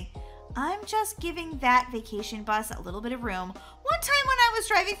away. I'm just giving that vacation bus a little bit of room. One time when I was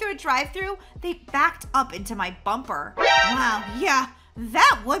driving through a drive-thru, they backed up into my bumper. Wow, yeah,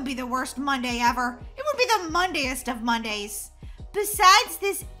 that would be the worst Monday ever. It would be the Mondayest of Mondays. Besides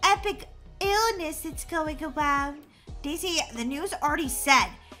this epic illness that's going around. Daisy, the news already said,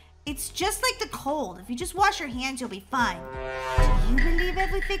 it's just like the cold. If you just wash your hands, you'll be fine. Do you believe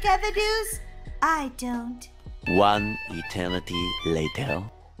everything on the news? I don't. One eternity later.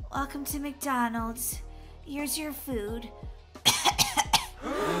 Welcome to McDonald's. Here's your food.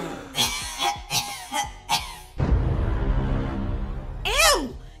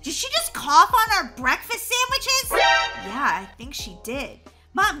 Ew! Did she just cough on our breakfast sandwiches? Yeah, I think she did.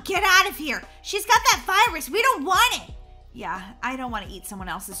 Mom, get out of here. She's got that virus. We don't want it. Yeah, I don't want to eat someone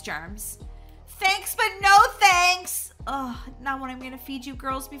else's germs. Thanks, but no thanks. Oh, not when I'm going to feed you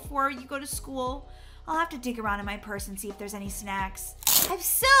girls before you go to school. I'll have to dig around in my purse and see if there's any snacks. I'm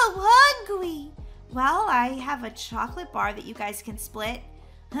so hungry. Well, I have a chocolate bar that you guys can split.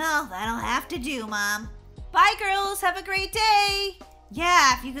 Oh, that'll have to do, Mom. Bye, girls. Have a great day.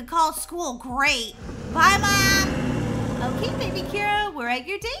 Yeah, if you could call school, great. Bye, Mom. Okay, baby Kira, we're at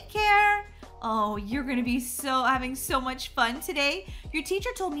your daycare. Oh, you're gonna be having so much fun today. Your teacher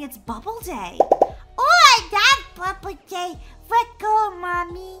told me it's bubble day. Oh, I love Bubble Day. Let go,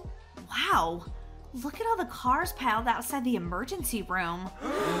 Mommy. Wow, look at all the cars piled outside the emergency room.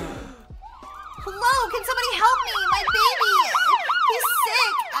 Hello, can somebody help me? My baby, he's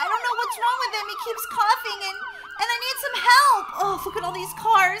sick. I don't know what's wrong with him. He keeps coughing and I need some help. Oh, look at all these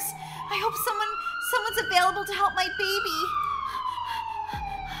cars. I hope someone's available to help my baby.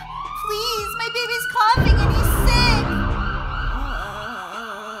 Please, my baby's coughing and he's sick.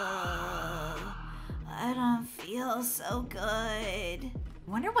 I don't feel so good.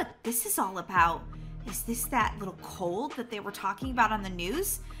 Wonder what this is all about. Is this that little cold that they were talking about on the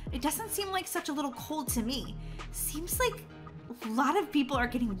news? It doesn't seem like such a little cold to me. Seems like a lot of people are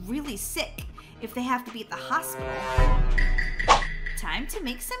getting really sick if they have to be at the hospital. Time to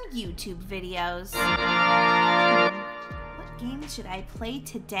make some YouTube videos. What game should I play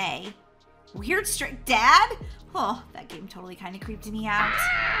today? Weird Strict Dad? Oh, that game totally kind of creeped me out.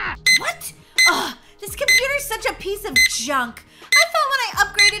 What? Ugh, this computer's such a piece of junk. I thought when I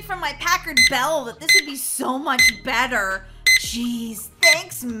upgraded from my Packard Bell that this would be so much better. Jeez,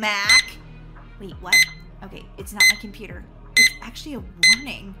 thanks, Mac. Wait, what? Okay, it's not my computer. It's actually a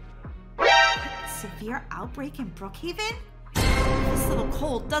warning. What? Severe outbreak in Brookhaven? This little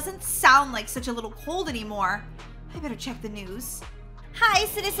cold doesn't sound like such a little cold anymore. I better check the news. Hi,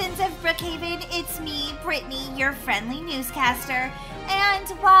 citizens of Brookhaven. It's me, Brittany, your friendly newscaster. And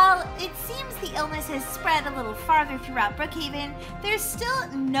while it seems the illness has spread a little farther throughout Brookhaven, there's still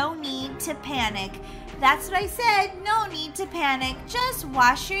no need to panic. That's what I said, no need to panic. Just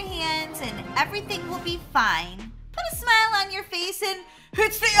wash your hands and everything will be fine. Put a smile on your face and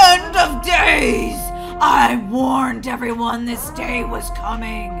It's the end of days! I warned everyone this day was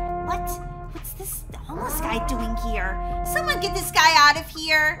coming. What's this homeless guy doing here? Someone get this guy out of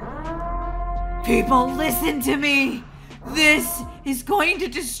here. People, listen to me. This is going to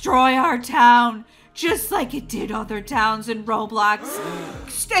destroy our town, just like it did other towns in Roblox.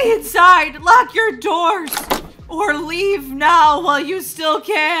 Stay inside, lock your doors, or leave now while you still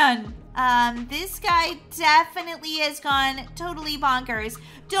can. This guy definitely has gone totally bonkers.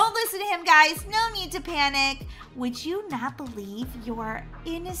 Don't listen to him, guys. No need to panic. Would you not believe your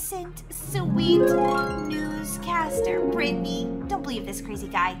innocent, sweet newscaster, Brittany? Don't believe this crazy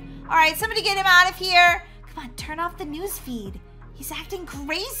guy. All right, somebody get him out of here. Come on, turn off the news feed. He's acting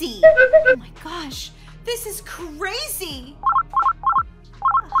crazy. Oh my gosh, this is crazy.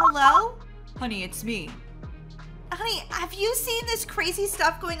 Hello? Honey, it's me. Honey, have you seen this crazy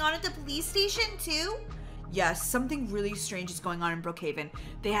stuff going on at the police station too? Yes, something really strange is going on in Brookhaven.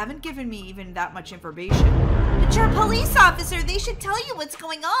 They haven't given me even that much information. But you're a police officer. They should tell you what's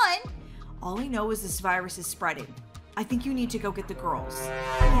going on. All I know is this virus is spreading. I think you need to go get the girls.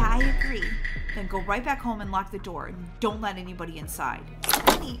 Yeah, I agree. Then go right back home and lock the door and don't let anybody inside.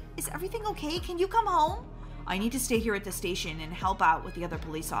 Honey, is everything okay? Can you come home? I need to stay here at the station and help out with the other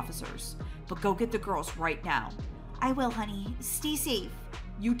police officers. But go get the girls right now. I will, honey. Stay safe.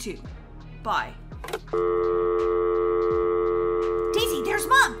 You too. Bye. Daisy, there's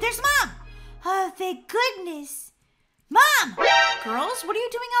Mom! There's Mom! Oh, thank goodness. Mom! Girls, what are you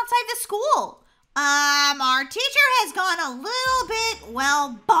doing outside the school? Our teacher has gone a little bit,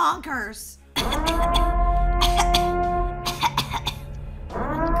 well, bonkers. Hungry.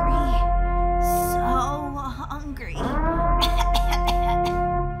 So hungry.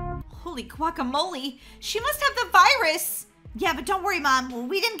 Holy guacamole. She must have the virus. Yeah, but don't worry, Mom.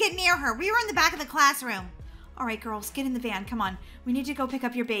 We didn't get near her. We were in the back of the classroom. All right, girls, get in the van. Come on. We need to go pick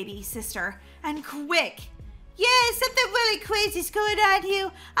up your baby, sister. And quick. Yeah, something really crazy is going on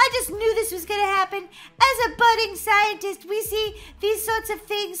here. I just knew this was going to happen. As a budding scientist, we see these sorts of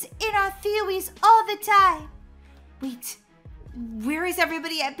things in our theories all the time. Wait, where is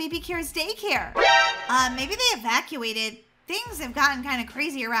everybody at Baby Kira's daycare? Maybe they evacuated. Things have gotten kind of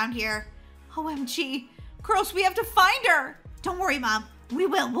crazy around here. OMG. Girls, we have to find her. Don't worry, Mom. We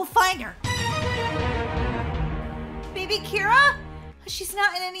will. We'll find her. Baby Kira? She's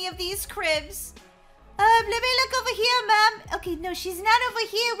not in any of these cribs. Let me look over here, Mom. Okay, no, she's not over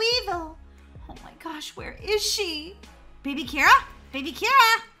here either. Oh my gosh, where is she? Baby Kira? Baby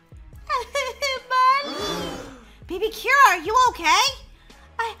Kira? Mommy. Baby Kira, are you okay?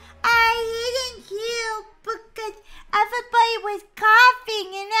 I didn't hear because everybody was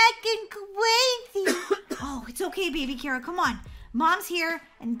coughing and acting crazy. Oh, it's okay, Baby Kira. Come on. Mom's here,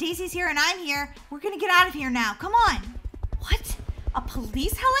 and Daisy's here, and I'm here. We're gonna get out of here now. Come on. What? A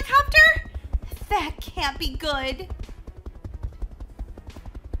police helicopter? That can't be good.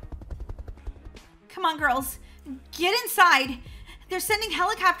 Come on, girls. Get inside. They're sending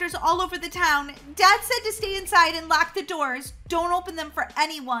helicopters all over the town. Dad said to stay inside and lock the doors. Don't open them for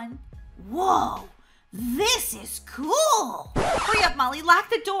anyone. Whoa, this is cool. Hurry up, Molly. Lock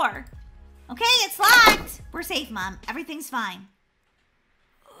the door. Okay, it's locked. We're safe, Mom. Everything's fine.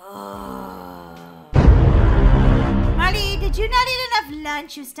 Molly, did you not eat enough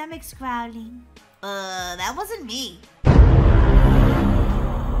lunch? Your stomach's growling. That wasn't me.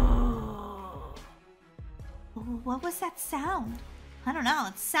 What was that sound? I don't know.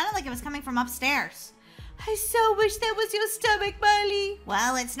 It sounded like it was coming from upstairs. I so wish that was your stomach, Molly.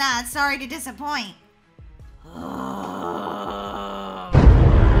 Well, it's not. Sorry to disappoint.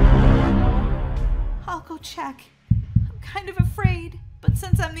 I'll go check. I'm kind of afraid, but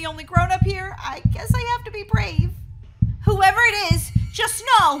since I'm the only grown-up here, I guess I have to be brave. Whoever it is, just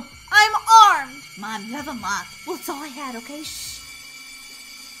know I'm armed. Mom, you have them locked. Well, it's all I had, okay? Shh.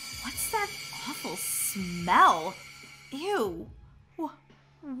 What's that awful smell? Ew.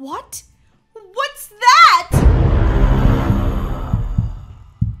 What? What's that?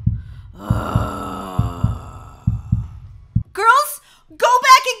 Girls, go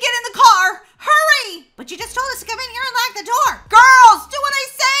back and get in the car. Hurry! But you just told us to come in here and lock the door. Girls, do what I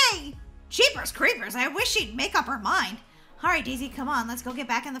say. Jeepers creepers, I wish she'd make up her mind. All right, Daisy, come on. Let's go get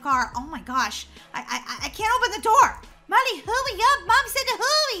back in the car. Oh, my gosh. I can't open the door. Molly, hurry up. Mom said to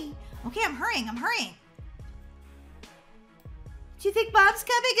hurry. Okay, I'm hurrying. Do you think Mom's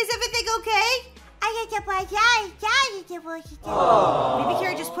coming? Is everything okay? Baby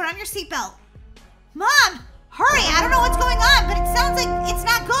Carrie, just put on your seatbelt. Mom, hurry. I don't know what's going on, but it sounds like it's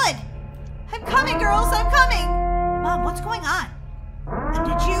not good. I'm coming, girls. I'm coming. Mom, what's going on?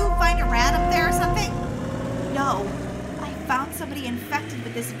 Did you find a rat up there or something? No, I found somebody infected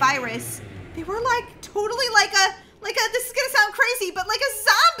with this virus. They were totally like a, this is gonna sound crazy, but like a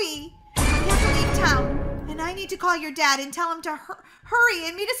zombie. We have to leave town, and I need to call your dad and tell him to hurry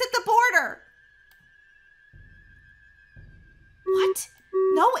and meet us at the border. What?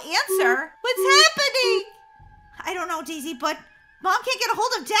 No answer? What's happening? I don't know, Daisy, but Mom can't get a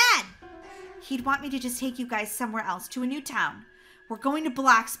hold of Dad. He'd want me to just take you guys somewhere else, to a new town. We're going to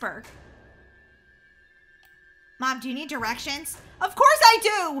Blacksburg. Mom, do you need directions? Of course I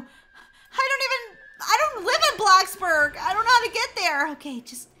do! I don't live in Blacksburg. I don't know how to get there. Okay,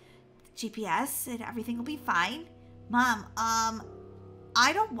 just GPS and everything will be fine. Mom,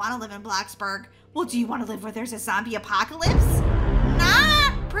 I don't want to live in Blacksburg. Well, do you want to live where there's a zombie apocalypse?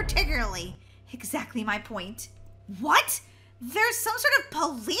 Not particularly. Exactly my point. What? There's some sort of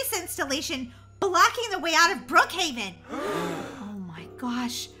police installation blocking the way out of Brookhaven. Oh my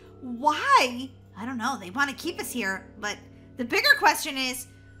gosh. Why? I don't know. They want to keep us here. But the bigger question is,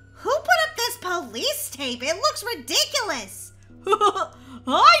 who put up this police tape? It looks ridiculous.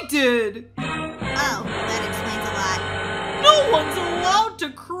 I did. Oh, that explains a lot. No one's allowed to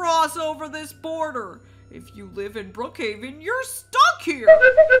cross over this border. If you live in Brookhaven, you're stuck here.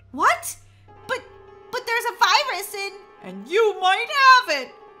 What? But there's a virus and you might have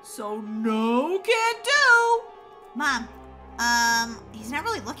it. So no can do. Mom, he's not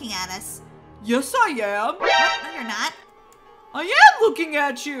really looking at us. Yes, I am. What? No, you're not. I am looking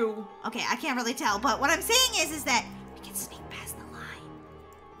at you. Okay, I can't really tell, but what I'm saying is that we can sneak past the line.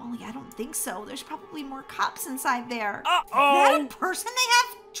 Molly, I don't think so. There's probably more cops inside there. Uh-oh. Is that a person they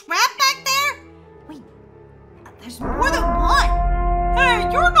have trapped back there? Wait, there's more than one. Hey,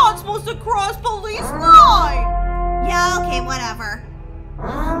 you're not supposed to cross police line. Yeah, okay, whatever.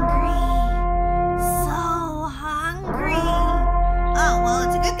 Hungry. So hungry. Oh, well,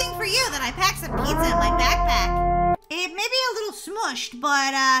 it's a good thing for you that I packed some pizza in my backpack. It may be a little smushed,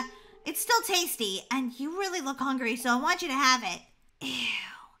 but it's still tasty, and you really look hungry, so I want you to have it.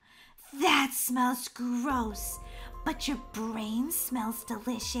 Ew. That smells gross. But your brain smells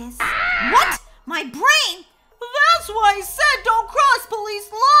delicious. What? My brain? That's why I said don't cross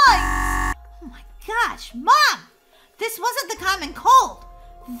police lines. Oh my gosh, Mom! This wasn't the common cold.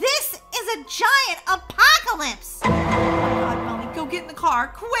 This is a giant apocalypse. Oh my God, Molly, go get in the car,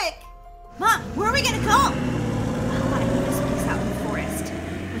 quick! Mom, where are we gonna go? Oh, I know this place out in the forest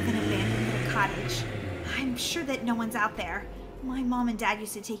with an abandoned little cottage. I'm sure that no one's out there. My mom and dad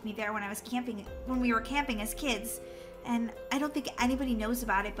used to take me there when we were camping as kids. And I don't think anybody knows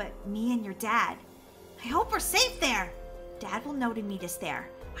about it but me and your dad. I hope we're safe there. Dad will know to meet us there.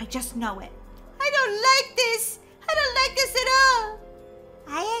 I just know it. I don't like this. I don't like this at all.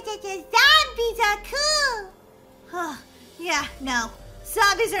 I heard that the zombies are cool. Yeah, no.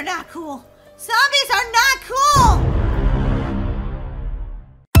 Zombies are not cool. Zombies are not cool.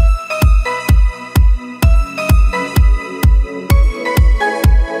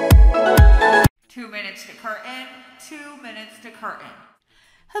 2 minutes to curtain, 2 minutes. minutes to curtain.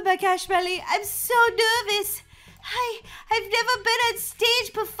 Oh my gosh, Molly, I'm so nervous. I've never been on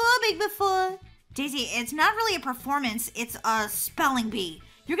stage performing before. Daisy, it's not really a performance, it's a spelling bee.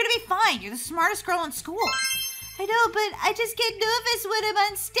 You're gonna be fine. You're the smartest girl in school. I know, but I just get nervous when I'm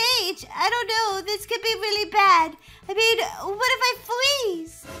on stage. I don't know, this could be really bad. I mean, what if I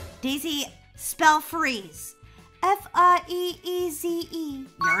freeze? Daisy, spell freeze. F-R-E-E-Z-E.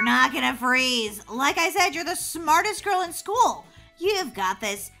 You're not gonna freeze. Like I said, you're the smartest girl in school. You've got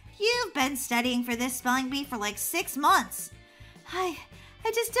this. You've been studying for this spelling bee for like 6 months. I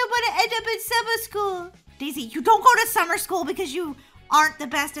just don't want to end up in summer school. Daisy, you don't go to summer school because you aren't the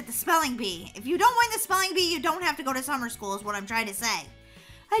best at the spelling bee. If you don't win the spelling bee, you don't have to go to summer school is what I'm trying to say.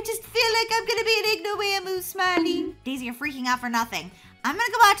 I just feel like I'm going to be an ignoramus, Smiley. Daisy, you're freaking out for nothing. I'm going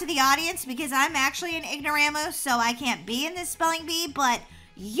to go out to the audience because I'm actually an ignoramus, so I can't be in this spelling bee, but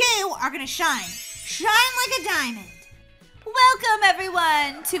you are going to shine. Shine like a diamond. Welcome,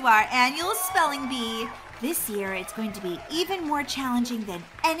 everyone, to our annual spelling bee. This year, it's going to be even more challenging than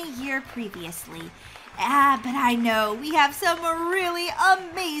any year previously. But I know we have some really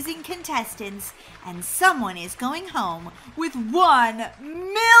amazing contestants, and someone is going home with 1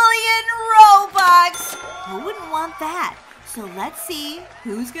 million Robux. Who wouldn't want that? So let's see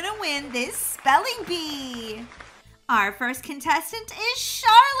who's gonna win this spelling bee. Our first contestant is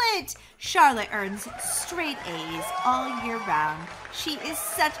Charlotte. Charlotte earns straight A's all year round. She is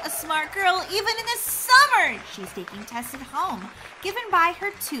such a smart girl, even in the summer. She's taking tests at home, given by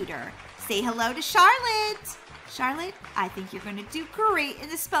her tutor. Say hello to Charlotte. Charlotte, I think you're going to do great in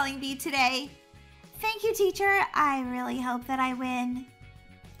the spelling bee today. Thank you, teacher. I really hope that I win.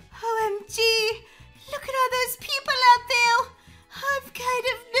 OMG, look at all those people out there. I'm kind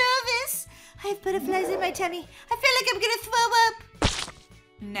of nervous. I have butterflies in my tummy. I feel like I'm going to throw up.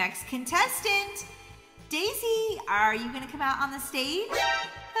 Next contestant. Daisy, are you going to come out on the stage?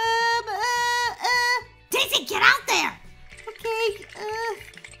 Daisy, get out there! Okay,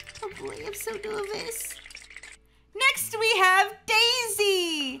 oh boy, I'm so nervous. Next we have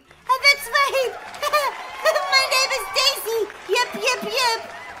Daisy. That's right. My name is Daisy. Yep.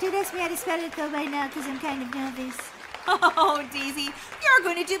 Don't ask me how to spell it though right now because I'm kind of nervous. Oh, Daisy, you're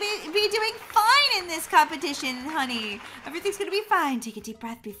going to be doing fine in this competition, honey. Everything's going to be fine. Take a deep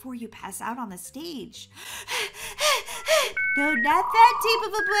breath before you pass out on the stage. No, not that deep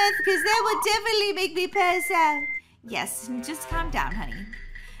of a breath because that will definitely make me pass out. Yes, just calm down, honey.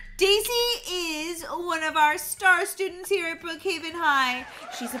 Daisy is one of our star students here at Brookhaven High.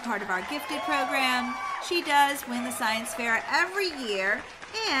 She's a part of our gifted program. She does win the science fair every year,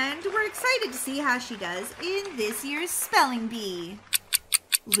 and we're excited to see how she does in this year's spelling bee.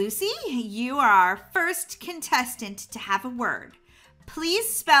 Lucy, you are our first contestant to have a word.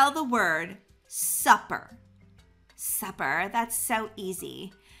 Please spell the word supper. Supper, that's so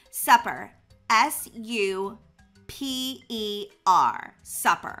easy. Supper, S-U-P-E-R,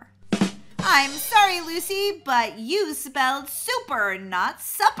 supper. I'm sorry, Lucy, but you spelled super, not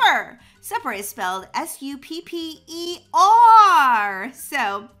supper. Supper is spelled S-U-P-P-E-R,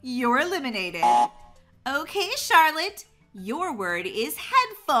 so you're eliminated. Okay, Charlotte, your word is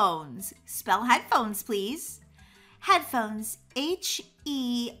headphones. Spell headphones, please. Headphones,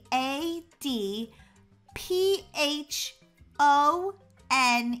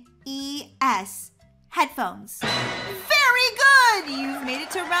 H-E-A-D-P-H-O-N-E-S. Headphones. Very good! You've made it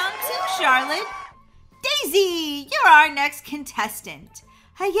to round 2, Charlotte. Daisy, you're our next contestant.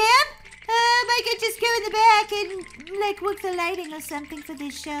 I am? I could just go in the back and, like, work the lighting or something for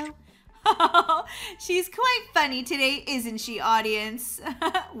this show. She's quite funny today, isn't she, audience?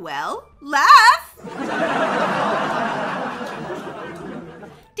 Well, laugh!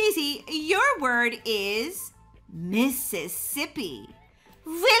 Daisy, your word is Mississippi.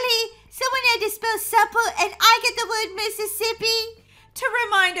 Really? Someone had to spell supper and I get the word Mississippi? To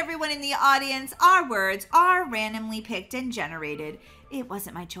remind everyone in the audience, our words are randomly picked and generated. It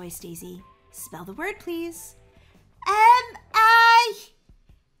wasn't my choice, Daisy. Spell the word, please. M-I-S...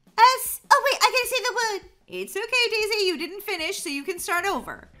 Oh, wait, I gotta say the word. It's okay, Daisy. You didn't finish, so you can start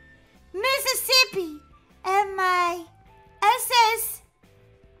over. Mississippi. M-I-S-S-I...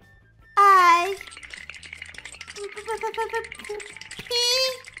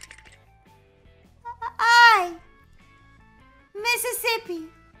 P-I... Mississippi.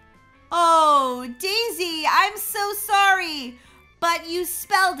 Oh, Daisy, I'm so sorry, but you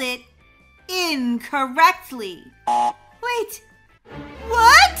spelled it incorrectly. Wait,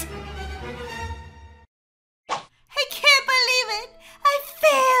 what? I can't believe it. I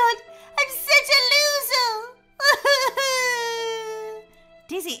failed. I'm such a loser.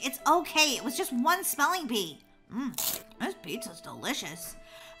 Daisy, it's okay. It was just one spelling bee. This this pizza's delicious.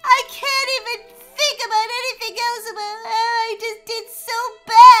 I can't even think about anything else about I just did so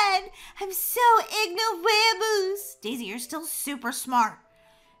bad. I'm so ignoramus. Daisy, you're still super smart.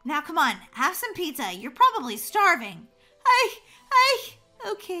 Now, come on, have some pizza. You're probably starving.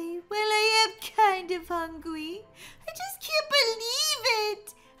 Okay, well, I am kind of hungry. I just can't believe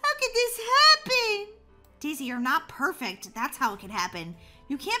it. How could this happen? Daisy, you're not perfect. That's how it could happen.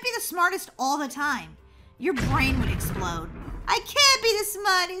 You can't be the smartest all the time. Your brain would explode. I can't be the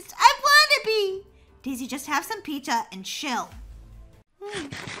smartest. I want to be. Daisy, just have some pizza and chill.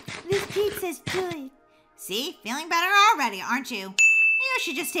 This pizza's good. See? Feeling better already, aren't you? You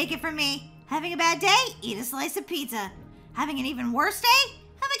should just take it from me. Having a bad day? Eat a slice of pizza. Having an even worse day?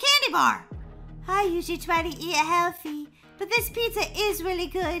 Have a candy bar. I usually try to eat healthy, but this pizza is really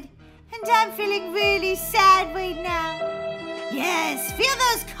good. And I'm feeling really sad right now. Yes, feel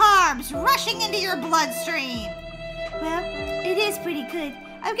those carbs rushing into your bloodstream. Well, it is pretty good.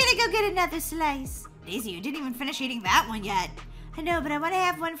 I'm gonna go get another slice. Daisy, you didn't even finish eating that one yet. I know, but I want to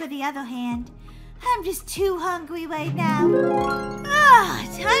have one for the other hand. I'm just too hungry right now.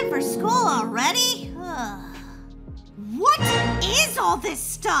 Time for school already? What is all this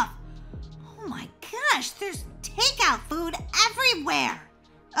stuff? Oh my gosh, there's takeout food everywhere.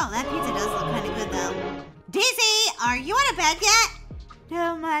 Oh, that pizza does look kind of good though. Daisy, are you out of bed yet?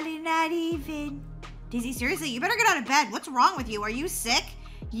 No, Molly, not even. Daisy, seriously, you better get out of bed. What's wrong with you? Are you sick?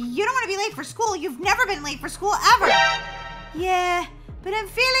 You don't want to be late for school. You've never been late for school ever. Yeah, but I'm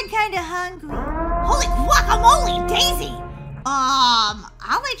feeling kind of hungry. Holy guacamole, Daisy!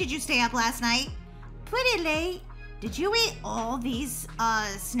 How late did you stay up last night? Pretty late. Did you eat all these,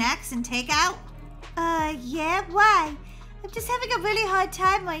 snacks and takeout? Yeah, why? I'm just having a really hard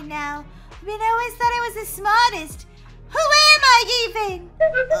time right now. I mean, I always thought I was the smartest. Who am I even?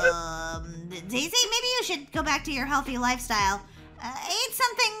 Daisy, maybe you should go back to your healthy lifestyle. Eat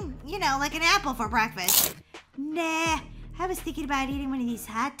something, like an apple for breakfast. Nah, I was thinking about eating one of these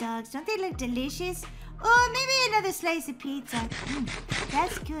hot dogs. Don't they look delicious? Or maybe another slice of pizza.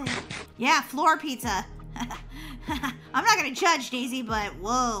 That's good. Yeah, floor pizza. I'm not gonna judge, Daisy, but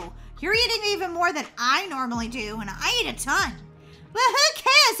whoa. You're eating even more than I normally do, and I eat a ton. Well, who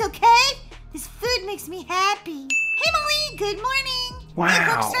cares, okay? This food makes me happy. Hey, Molly, good morning. Wow. Hey,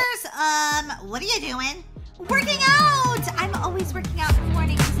 Brooksters, what are you doing? Working out! I'm always working out in the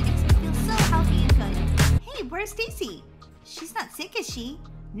morning because it makes me feel so healthy and good. Hey, where's Daisy? She's not sick, is she?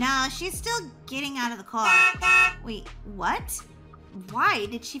 No, she's still getting out of the car. Wait, what? Why?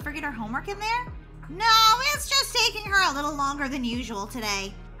 Did she forget her homework in there? No, it's just taking her a little longer than usual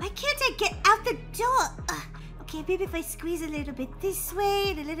today. Why can't I get out the door? Okay, maybe if I squeeze a little bit this way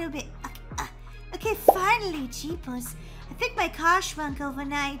and a little bit... Okay, finally, jeepers. I think my car shrunk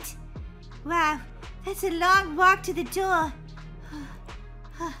overnight. Wow, that's a long walk to the door.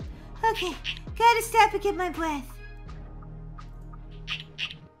 Okay, gotta stop and get my breath.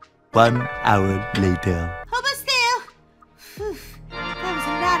 1 hour later. Almost there. Phew, that was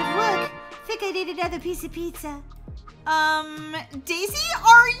a lot of work. I think I need another piece of pizza. Daisy,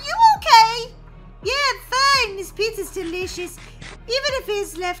 are you okay? Yeah, I'm fine. This pizza's delicious, even if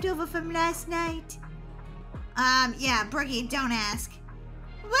it's left over from last night. Yeah, Brookie, don't ask.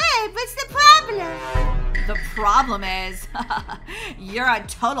 What? What's the problem? The problem is, you're a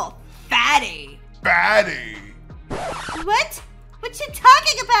total fatty. Fatty. What? What you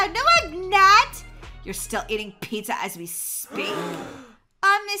talking about? No, I'm not. You're still eating pizza as we speak.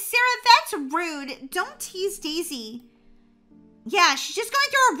 Miss Sarah, that's rude. Don't tease Daisy. Yeah, she's just going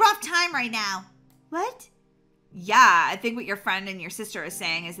through a rough time right now. What? Yeah, I think what your friend and your sister are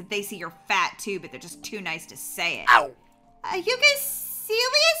saying is that they see you're fat too, but they're just too nice to say it. Ow! Are you guys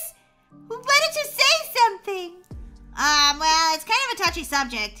serious? Why don't you say something? Well, it's kind of a touchy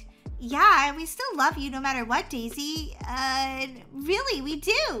subject. Yeah, we still love you no matter what, Daisy. Really, we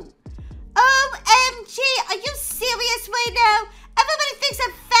do. OMG, are you serious right now? Everybody thinks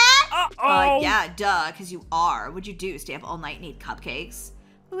I'm fat? Yeah, duh, because you are. What'd you do, stay up all night and eat cupcakes?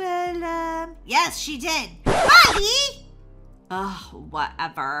 Well, yes, she did. Molly! Ugh,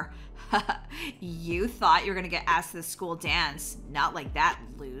 whatever. You thought you were gonna get asked to the school dance. Not like that,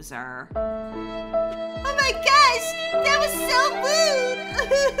 loser. Oh my gosh, that was so rude.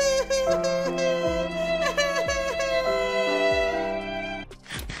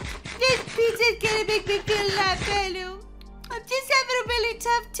 This pizza's gonna make me feel a lot better. I'm just having a really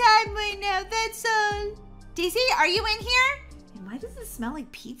tough time right now, that's all. Daisy, are you in here? And why does it smell like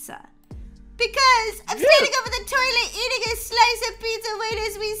pizza? Because I'm standing over the toilet eating a slice of pizza right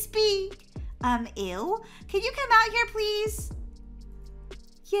as we speak. Ew. Can you come out here, please?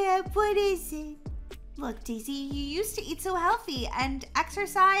 Yeah, what is it? Look, Daisy, you used to eat so healthy and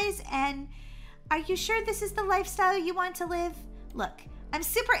exercise, and are you sure this is the lifestyle you want to live? Look, I'm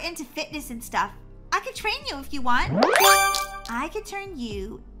super into fitness and stuff. I could train you if you want. I could turn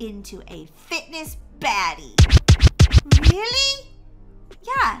you into a fitness baddie. Really?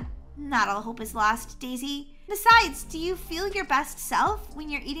 Yeah, not all hope is lost, Daisy. Besides, do you feel your best self when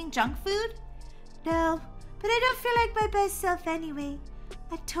you're eating junk food? No, but I don't feel like my best self anyway.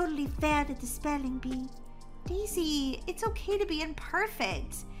 I totally failed at the spelling bee. Daisy, it's okay to be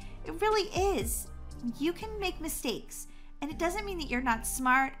imperfect. It really is. You can make mistakes, and it doesn't mean that you're not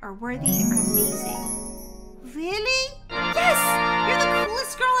smart or worthy or amazing. Really? Yes! You're the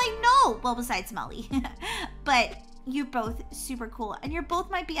coolest girl I know! Well, besides Molly. But you're both super cool, and you're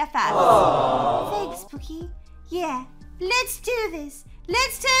both my BFFs. Thanks, Bookie. Yeah, let's do this.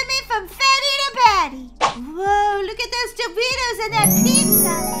 Let's turn me from fatty to baddie. Whoa, look at those Doritos and that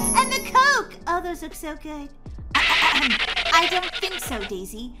pizza and the Coke. Oh, those look so good. I don't think so,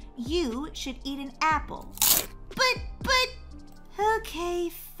 Daisy. You should eat an apple. But, okay,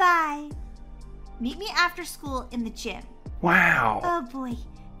 fine. Meet me after school in the gym. Wow. Oh boy,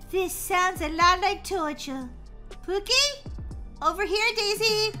 this sounds a lot like torture. Pookie? Over here,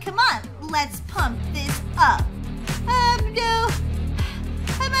 Daisy. Come on, let's pump this up. No.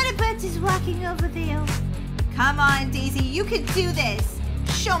 I'm out of breath just walking over there. Come on, Daisy, you can do this.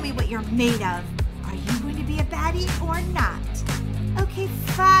 Show me what you're made of. Are you going to be a baddie or not? Okay,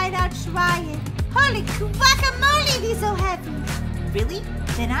 fine, I'll try it. Holy guacamole, these so heavy. Really?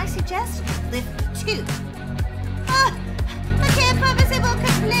 Then I suggest you lift 2. I can't promise I won't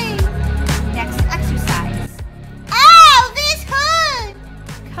complain. Next exercise. Ow, this hurt.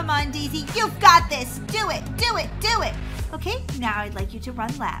 Come on, Daisy, you've got this. Do it, do it, do it. Okay, now I'd like you to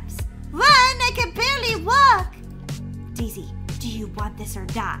run laps. Run? I can barely walk. Daisy, do you want this or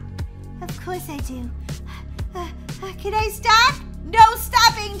not? Of course I do. Can I stop? No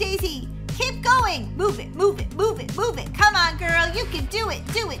stopping, Daisy. Keep going. Move it, move it, move it, move it. Come on, girl. You can do it,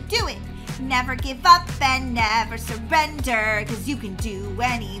 do it, do it. Never give up and never surrender, because you can do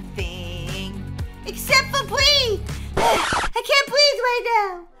anything. Except for breathe. I can't breathe right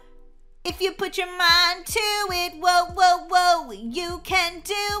now. If you put your mind to it, whoa, whoa, whoa, you can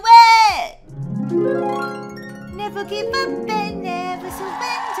do it. Never give up and never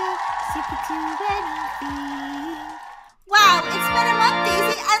surrender, 'cause you can do anything. Wow, it's been a month,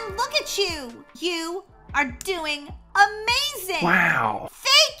 Daisy, and look at you. You are doing amazing. Wow.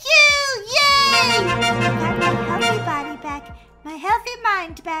 Thank you! Yay! I got my healthy body back, my healthy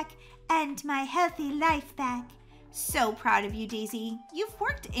mind back, and my healthy life back. So proud of you, Daisy. You've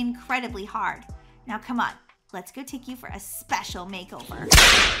worked incredibly hard. Now come on, let's go take you for a special makeover.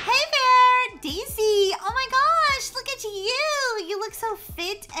 Hey there, Daisy. Oh my gosh, look at you. You look so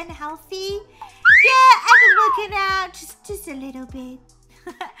fit and healthy. Yeah, I've been working out just a little bit.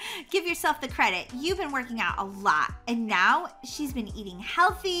 Give yourself the credit. You've been working out a lot, and now she's been eating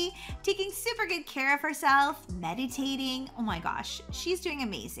healthy, taking super good care of herself, meditating. Oh my gosh, she's doing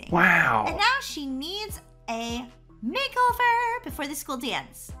amazing. Wow. And now she needs a makeover before the school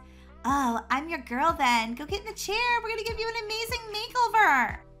dance. Oh, I'm your girl then. Go get in the chair. We're gonna give you an amazing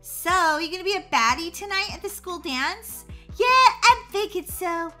makeover. So, you gonna be a baddie tonight at the school dance? Yeah, I'm thinking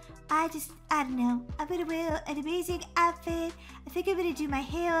so. I don't know. I'm gonna wear an amazing outfit. I think I'm gonna do my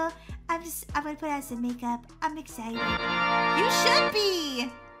hair. I'm gonna put on some makeup. I'm excited. You should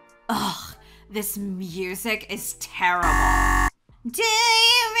be. Ugh, this music is terrible. Do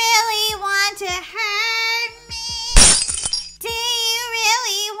you really want to hurt me? Do you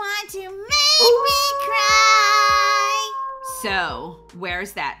really want to make me cry? So,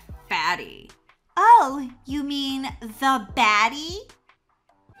 where's that fatty? Oh, you mean the baddie?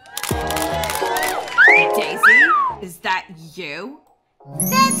 Daisy, is that you?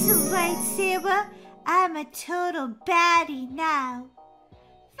 That's right, Sarah. I'm a total baddie now.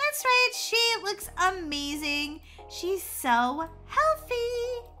 That's right, she looks amazing. She's so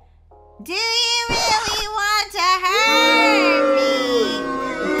healthy. Do you really want to hurt me?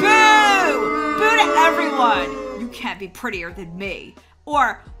 Boo! Boo to everyone! You can't be prettier than me.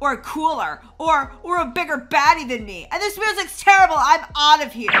 Or cooler. Or a bigger baddie than me. And this music's terrible. I'm out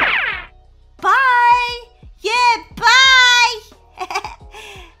of here. Bye! Yeah, bye!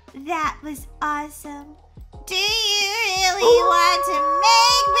 That was awesome. Do you really want to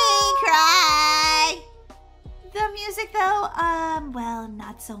make me cry? The music though, well,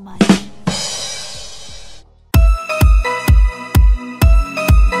 not so much.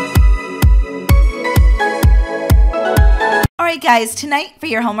 Alright guys, tonight for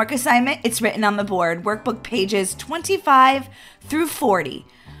your homework assignment, it's written on the board, workbook pages 25 through 40.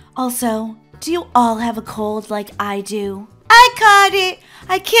 Also, Do you all have a cold like I do? I caught it.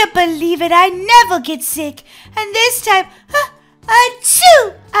 I can't believe it. I never get sick. And this time,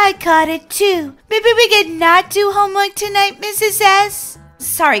 achoo! I caught it too. Maybe we could not do homework tonight, Mrs. S?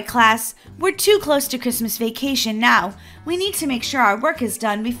 Sorry, class. We're too close to Christmas vacation now. We need to make sure our work is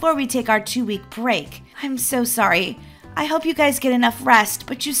done before we take our 2-week break. I'm so sorry. I hope you guys get enough rest,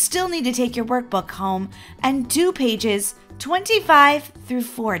 but you still need to take your workbook home and do pages 25 through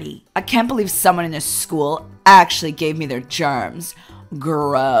 40. I can't believe someone in this school actually gave me their germs.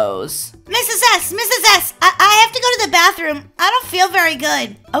 Gross. Mrs. S, I have to go to the bathroom. I don't feel very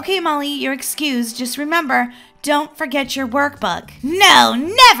good. Okay, Molly, you're excused. Just remember, don't forget your workbook. No,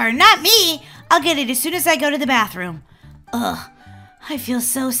 never, not me. I'll get it as soon as I go to the bathroom. Ugh, I feel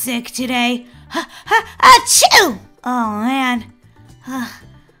so sick today. Achoo! Oh, man.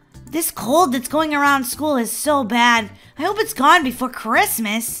 This cold that's going around school is so bad. I hope it's gone before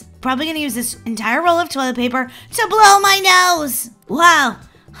Christmas. Probably gonna use this entire roll of toilet paper to blow my nose. Wow,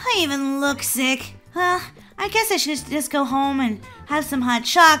 I even look sick. I guess I should just go home and have some hot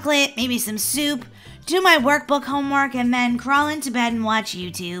chocolate, maybe some soup, do my workbook homework, and then crawl into bed and watch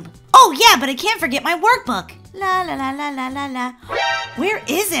YouTube. Oh yeah, but I can't forget my workbook. La la la la la la la. Where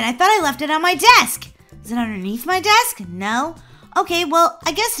is it? I thought I left it on my desk. Is it underneath my desk? No. Okay, well,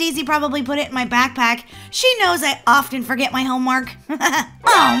 I guess Daisy probably put it in my backpack. She knows I often forget my homework.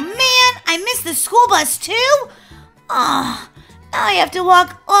 Oh man, I missed the school bus too? Oh, now I have to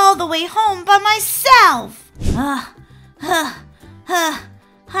walk all the way home by myself.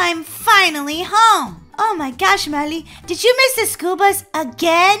 I'm finally home. Oh my gosh, Molly, did you miss the school bus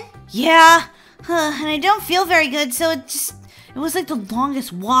again? Yeah, and I don't feel very good, so it was like the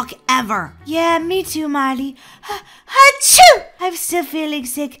longest walk ever. Yeah, me too, Molly. Achoo! I'm still feeling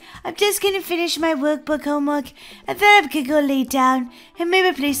sick. I'm just gonna finish my workbook homework, and then I'm gonna go lay down and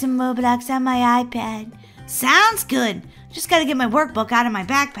maybe play some Roblox on my iPad. Sounds good. Just gotta get my workbook out of my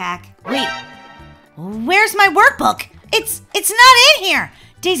backpack. Wait, where's my workbook? It's not in here.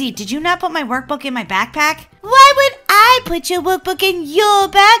 Daisy, did you not put my workbook in my backpack? Why would I put your workbook in your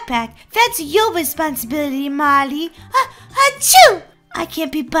backpack? That's your responsibility, Molly. Achoo! I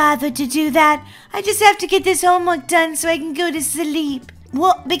can't be bothered to do that. I just have to get this homework done so I can go to sleep.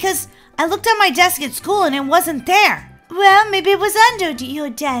 Well, because I looked on my desk at school and it wasn't there. Well, maybe it was under your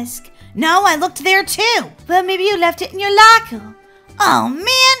desk. No, I looked there too. Well, maybe you left it in your locker. Oh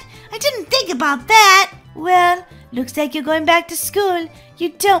man, I didn't think about that. Well, looks like you're going back to school. You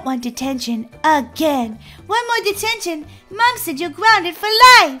don't want detention again. One more detention. Mom said you're grounded for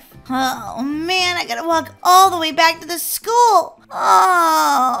life. Oh man, I gotta walk all the way back to the school.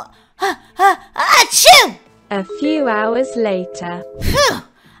 Oh, achoo! A few hours later. Phew,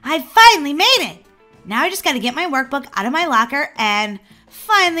 I finally made it. Now I just gotta get my workbook out of my locker and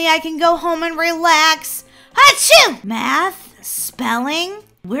finally I can go home and relax. Achoo! Math, spelling.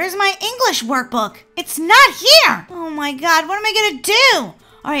 Where's my English workbook? It's not here. Oh my God, what am I gonna do?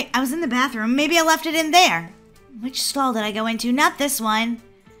 All right, I was in the bathroom. Maybe I left it in there. Which stall did I go into? Not this one.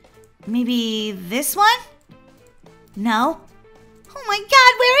 Maybe this one? No. Oh my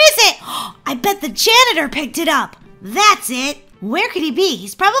God, where is it? I bet the janitor picked it up. That's it. Where could he be?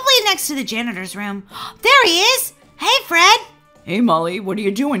 He's probably next to the janitor's room. There he is. Hey, Fred. Hey, Molly, what are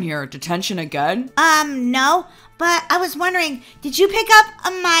you doing here? Detention again? No. But I was wondering, did you pick up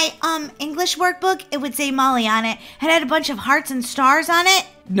my English workbook? It would say Molly on it. It had a bunch of hearts and stars on it.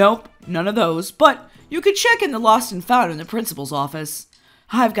 Nope, none of those. But you could check in the lost and found in the principal's office.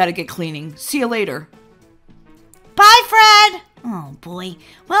 I've got to get cleaning. See you later. Bye, Fred. Oh, boy.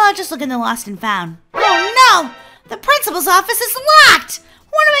 Well, I'll just look in the lost and found. Oh, no. The principal's office is locked.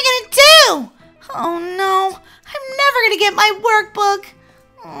 What am I going to do? Oh, no. I'm never going to get my workbook.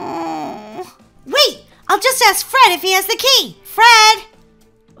 Oh. Wait. I'll just ask Fred if he has the key. Fred!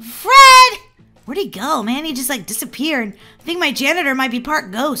 Fred! Where'd he go, man? He just disappeared. I think my janitor might be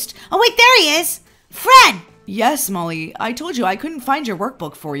part ghost. Oh, wait, there he is. Fred! Yes, Molly. I told you I couldn't find your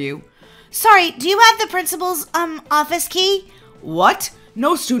workbook for you. Sorry, do you have the principal's office key? What?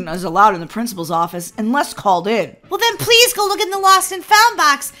 No student is allowed in the principal's office unless called in. Well, then please go look in the lost and found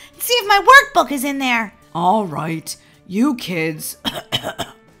box and see if my workbook is in there. All right. You kids.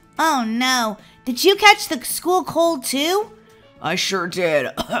 Oh, no. Did you catch the school cold too? I sure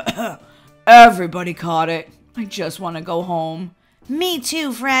did. Everybody caught it. I just want to go home. Me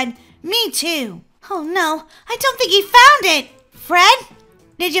too, Fred. Me too. Oh no, I don't think he found it. Fred,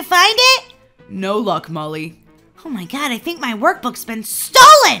 did you find it? No luck, Molly. Oh my God, I think my workbook's been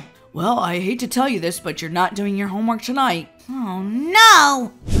stolen. Well, I hate to tell you this, but you're not doing your homework tonight. Oh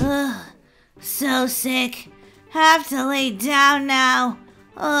no. Ugh, so sick. Have to lay down now.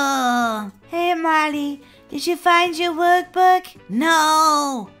 Oh. Hey, Molly, did you find your workbook?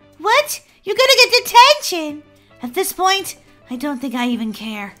 No. What? You're gonna get detention. At this point, I don't think I even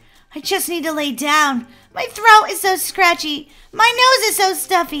care. I just need to lay down. My throat is so scratchy, my nose is so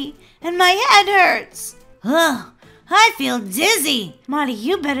stuffy, and my head hurts. Ugh, I feel dizzy. Molly,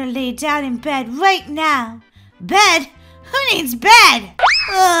 you better lay down in bed right now. Bed? Who needs bed?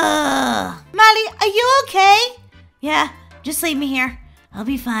 Ugh. Molly, are you okay? Yeah, just leave me here. I'll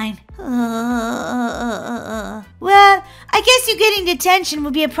be fine. Well, I guess you getting detention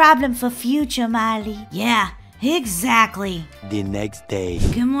will be a problem for future, Molly. Yeah, exactly. The next day.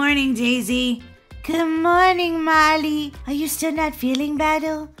 Good morning, Daisy. Good morning, Molly. Are you still not feeling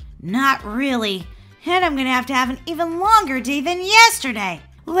better? Not really. And I'm gonna have to have an even longer day than yesterday.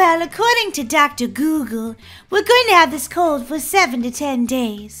 Well, according to Dr. Google, we're going to have this cold for 7 to 10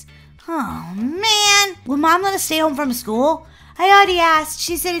 days. Oh, man. Will Mom let us stay home from school? I already asked.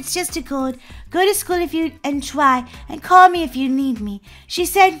 She said it's just a cold. Go to school and try, and call me if you need me. She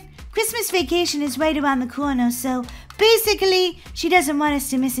said Christmas vacation is right around the corner, so basically, she doesn't want us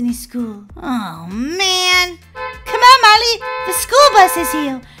to miss any school. Oh, man. Come on, Molly. The school bus is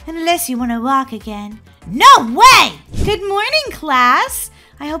here, unless you want to walk again. No way! Good morning, class.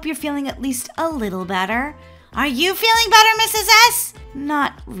 I hope you're feeling at least a little better. Are you feeling better, Mrs. S?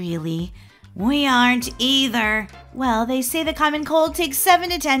 Not really. We aren't either. Well, they say the common cold takes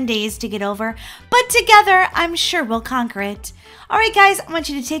 7 to 10 days to get over, but together, I'm sure we'll conquer it. All right, guys, I want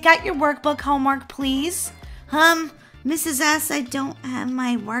you to take out your workbook homework, please. Mrs. S, I don't have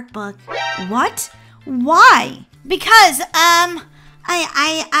my workbook. What? Why? Because, I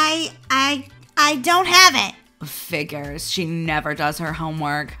don't have it. Figures. She never does her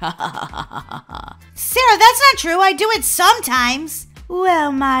homework. Sarah, that's not true. I do it sometimes.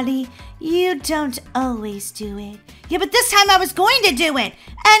 Well, Molly, you don't always do it. Yeah, but this time I was going to do it.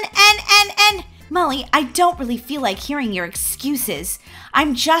 And. Molly, I don't really feel like hearing your excuses.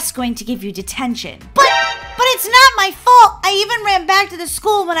 I'm just going to give you detention. But it's not my fault. I even ran back to the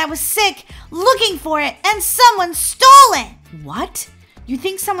school when I was sick, looking for it, and someone stole it. What? You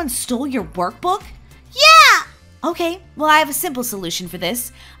think someone stole your workbook? Yeah! Okay, well, I have a simple solution for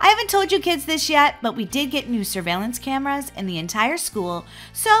this. I haven't told you kids this yet, but we did get new surveillance cameras in the entire school,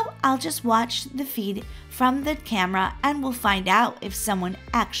 so I'll just watch the feed from the camera and we'll find out if someone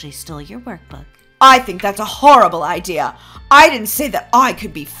actually stole your workbook. I think that's a horrible idea. I didn't say that I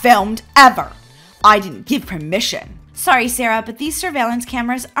could be filmed ever. I didn't give permission. Sorry, Sarah, but these surveillance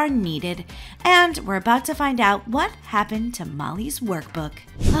cameras are needed, and we're about to find out what happened to Molly's workbook.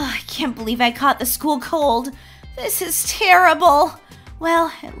 Oh, I can't believe I caught the school cold. This is terrible.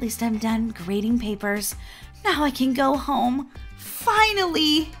 Well, at least I'm done grading papers. Now I can go home.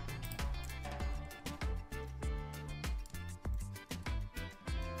 Finally.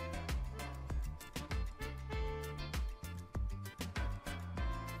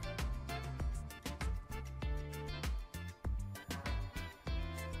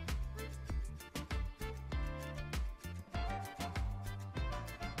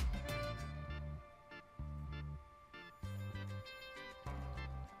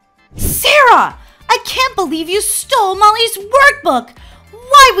 Sarah! I can't believe you stole Molly's workbook!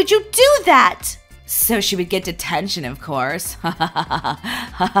 Why would you do that? So she would get detention, of course.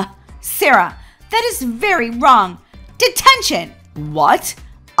 Sarah, that is very wrong. Detention! What?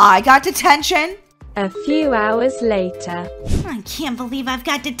 I got detention? A few hours later. I can't believe I've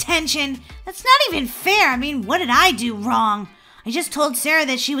got detention. That's not even fair. I mean, what did I do wrong? I just told Sarah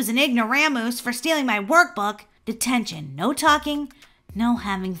that she was an ignoramus for stealing my workbook. Detention. No talking. No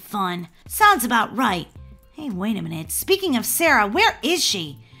having fun. Sounds about right. Hey, wait a minute. Speaking of Sarah, where is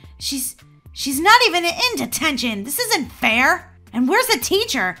she? She's not even in detention. This isn't fair. And where's the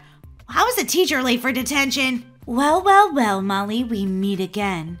teacher? How is the teacher late for detention? Well, Molly, we meet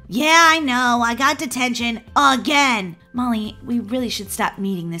again. Yeah, I know. I got detention again. Molly, we really should stop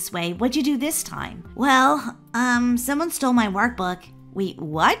meeting this way. What'd you do this time? Well, someone stole my workbook. Wait,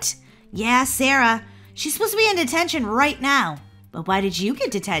 what? Yeah, Sarah. She's supposed to be in detention right now. But why did you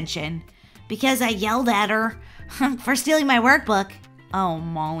get detention? Because I yelled at her for stealing my workbook. Oh,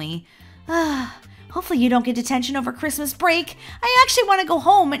 Molly. Hopefully you don't get detention over Christmas break. I actually want to go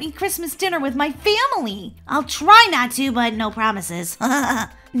home and eat Christmas dinner with my family. I'll try not to, but no promises.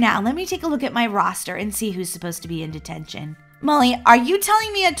 Now, let me take a look at my roster and see who's supposed to be in detention. Molly, are you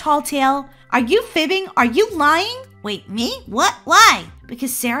telling me a tall tale? Are you fibbing? Are you lying? Wait, me? What? Why?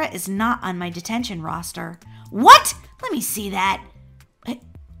 Because Sarah is not on my detention roster. What? Let me see that.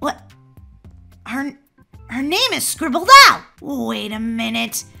 What? Her name is scribbled out. Wait a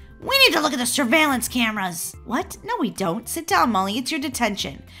minute. We need to look at the surveillance cameras. What? No, we don't. Sit down, Molly. It's your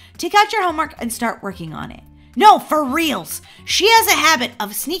detention. Take out your homework and start working on it. No, for reals. She has a habit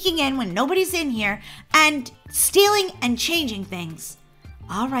of sneaking in when nobody's in here and stealing and changing things.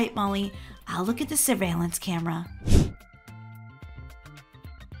 All right, Molly. I'll look at the surveillance camera.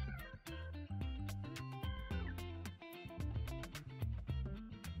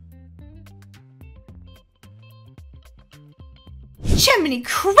 Jiminy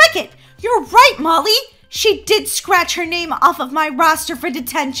Cricket! You're right, Molly! She did scratch her name off of my roster for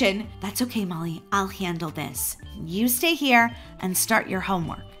detention. That's okay, Molly. I'll handle this. You stay here and start your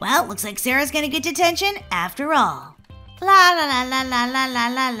homework. Well, looks like Sarah's gonna get detention after all. La la la la la la la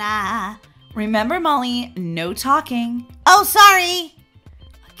la la. Remember, Molly, no talking. Oh, sorry.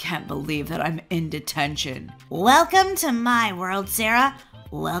 I can't believe that I'm in detention. Welcome to my world, Sarah.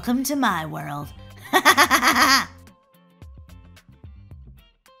 Welcome to my world.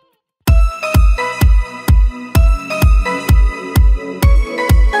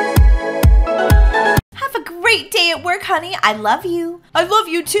 Great day at work, honey. I love you. I love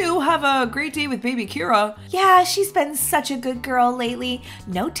you too. Have a great day with baby Kira. Yeah, she's been such a good girl lately.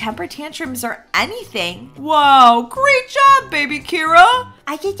 No temper tantrums or anything. Wow, great job, baby Kira.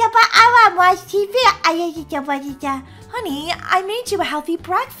 I want to watch TV. Honey, I made you a healthy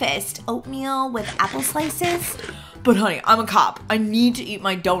breakfast. Oatmeal with apple slices. But honey, I'm a cop. I need to eat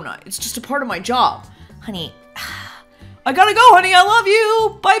my donut. It's just a part of my job. Honey, I gotta go, honey. I love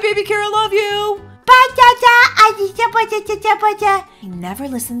you. Bye, baby Kira. Love you. he never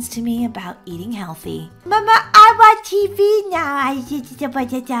listens to me about eating healthy. Mama, I want TV now.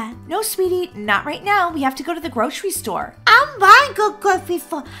 No, sweetie, not right now. We have to go to the grocery store. I want to go grocery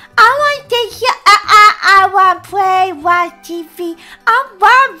store. I want to hear. I want to play, watch TV. I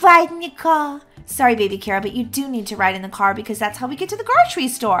want to ride in the car. Sorry, baby Kara, but you do need to ride in the car because that's how we get to the grocery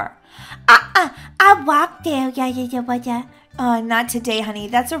store. I walk there. Yeah. Not today, honey.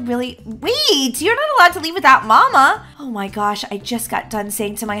 That's a really... Wait! You're not allowed to leave without Mama! Oh my gosh, I just got done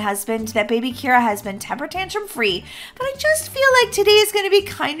saying to my husband that baby Kira has been temper tantrum free, but I just feel like today is going to be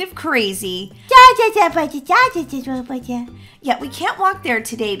kind of crazy. Yeah, we can't walk there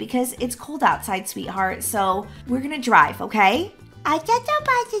today because it's cold outside, sweetheart, so we're going to drive, okay?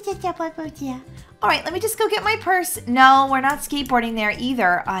 All right, let me just go get my purse. No, we're not skateboarding there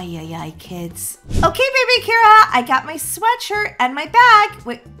either. Ay, kids. Okay, baby Kira, I got my sweatshirt and my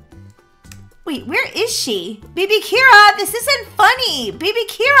bag. Wait, where is she? Baby Kira, this isn't funny. Baby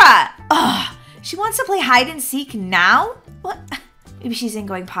Kira. Ugh, she wants to play hide and seek now? What? Maybe she's in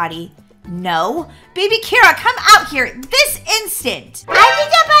going potty. No. Baby Kira, come out here this instant. Ah!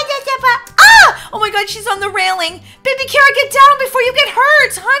 Oh my God, she's on the railing. Baby Kira, get down before you get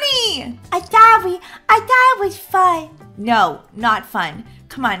hurt, honey. I thought it was fun. No, not fun.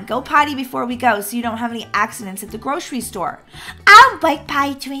 Come on, go potty before we go so you don't have any accidents at the grocery store. I don't like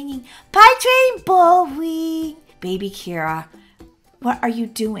potty training. Potty training boring. Baby Kira, what are you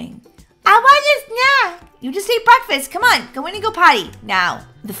doing? I want a snack. You just ate breakfast. Come on, go in and go potty. Now,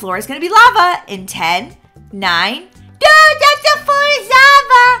 the floor is going to be lava in 10, 9. No, that's the floor is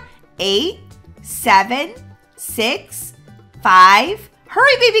lava. 8, 7, 6, 5.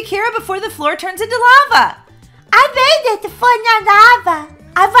 Hurry, baby Kira, before the floor turns into lava. I made it. The floor not lava.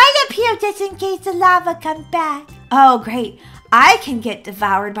 I'm right up here just in case the lava comes back. Oh, great. I can get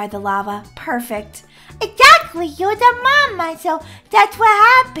devoured by the lava. Perfect. Exactly. You're the mama, so that's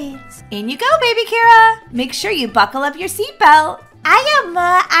what happens. In you go, baby Kira. Make sure you buckle up your seatbelt. I am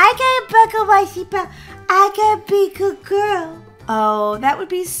I gotta buckle my seatbelt. I gotta be a good girl. Oh, that would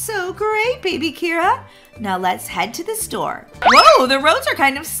be so great, baby Kira. Now let's head to the store. Whoa, the roads are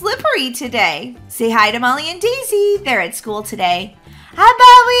kind of slippery today. Say hi to Molly and Daisy. They're at school today. How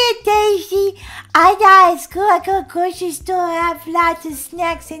about we and Daisy? I got at school. I go to the grocery store and have lots of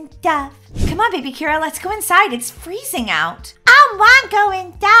snacks and stuff. Come on, baby Kira, let's go inside. It's freezing out. I want to go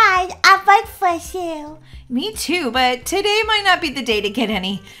inside. I like fresh air. Me too, but today might not be the day to get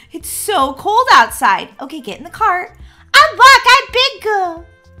any. It's so cold outside. Okay, get in the cart. I'm big girl.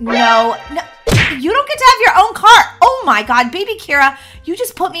 No, you don't get to have your own cart. Oh my God, baby Kira, you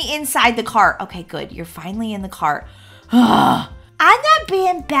just put me inside the cart. Okay, good. You're finally in the cart. I'm not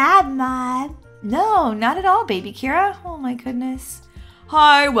being bad, Mom. No, not at all, baby Kira. Oh my goodness.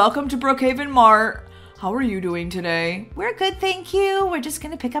 Hi, welcome to Brookhaven Mart. How are you doing today? We're good, thank you. We're just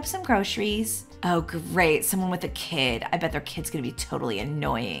gonna pick up some groceries. Oh, great. Someone with a kid. I bet their kid's gonna be totally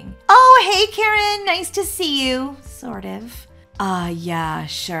annoying. Oh, hey, Karen. Nice to see you. Sort of. Yeah,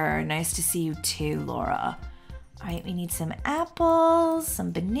 sure. Nice to see you too, Laura. All right, we need some apples,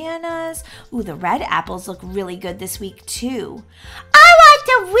 some bananas. Ooh, the red apples look really good this week too. I want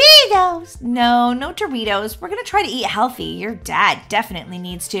Doritos. No Doritos. We're gonna try to eat healthy. Your dad definitely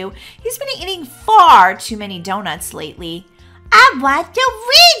needs to. He's been eating far too many donuts lately. I want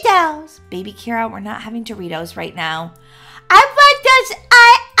Doritos. Baby Kira, we're not having Doritos right now. I want those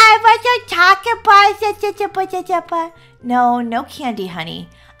taco bars. No candy, honey.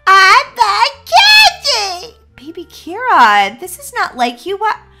 I want candy. Baby Kira, this is not like you.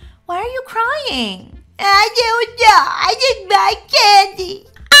 Why are you crying? I don't know. I just want candy.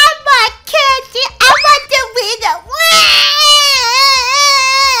 I want candy. I want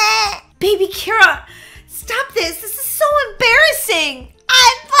Doritos. Baby Kira, stop this. This is so embarrassing.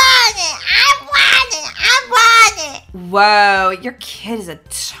 I want it. Whoa, your kid is a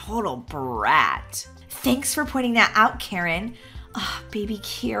total brat. Thanks for pointing that out, Karen. Oh, baby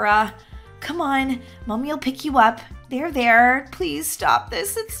Kira. Come on, Mommy will pick you up. There. Please stop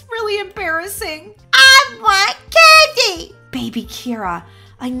this. It's really embarrassing. I want candy. Baby Kira,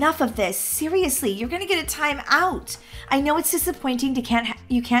 enough of this. Seriously, you're going to get a time out. I know it's disappointing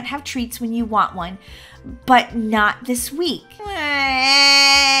you can't have treats when you want one, but not this week.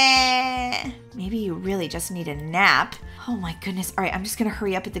 Maybe you really just need a nap. Oh my goodness. All right, I'm just going to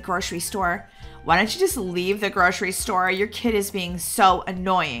hurry up at the grocery store. Why don't you just leave the grocery store? Your kid is being so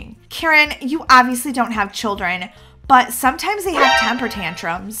annoying. Karen, you obviously don't have children, but sometimes they have temper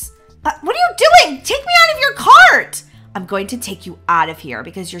tantrums. What are you doing? Take me out of your cart. I'm going to take you out of here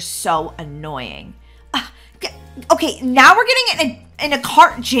because you're so annoying. Okay, now we're getting in a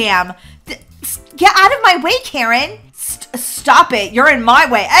cart jam. Get out of my way, Karen. Stop it. You're in my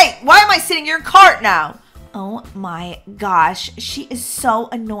way. Hey, why am I sitting in your cart now? Oh my gosh, she is so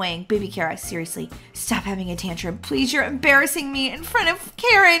annoying. Baby Kara, seriously, stop having a tantrum. Please, you're embarrassing me in front of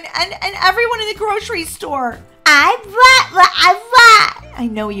Karen and everyone in the grocery store. I want what I want. I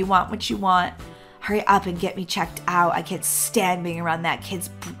know you want what you want. Hurry up and get me checked out. I can't stand being around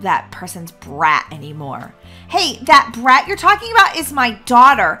that person's brat anymore. Hey, that brat you're talking about is my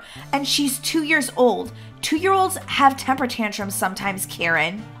daughter, and she's 2 years old. 2-year-olds have temper tantrums sometimes,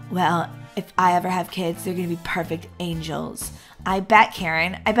 Karen. Well, if I ever have kids, they're gonna be perfect angels. I bet,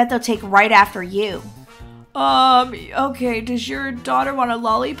 Karen. I bet they'll take right after you. Okay, does your daughter want a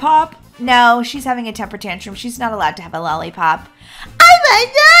lollipop? No, she's having a temper tantrum. She's not allowed to have a lollipop. I want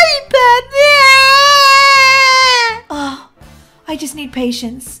lollipop. Oh, I just need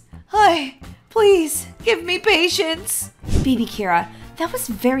patience. Hi, please, give me patience. Baby Kira, that was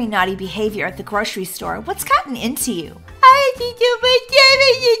very naughty behavior at the grocery store. What's gotten into you?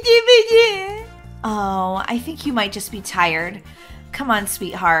 Oh, I think you might just be tired. Come on,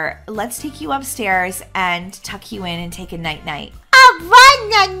 sweetheart. Let's take you upstairs and tuck you in and take a night-night. I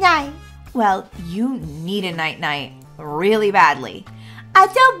want night-night. Well, you need a night-night really badly. I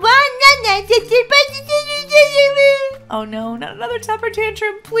don't want night-night. Oh no, not another temper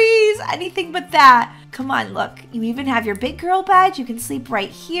tantrum, please. Anything but that. Come on, look. You even have your big girl bed. You can sleep right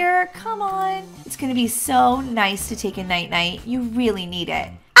here. Come on. It's gonna be so nice to take a night-night. You really need it.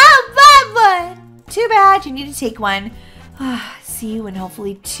 I want one. Too bad, you need to take one. See you in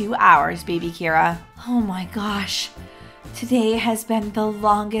hopefully 2 hours, baby Kira. Oh my gosh. Today has been the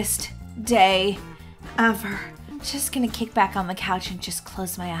longest day ever. I'm just gonna kick back on the couch and just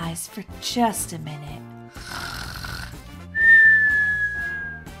close my eyes for just a minute.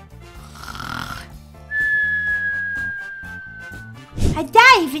 I'm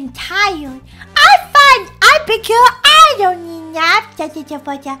not even tired. I'm big girl. I don't need naps.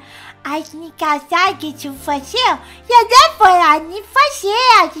 I sneak outside, get some fresh air. Yeah, that's what I need, fresh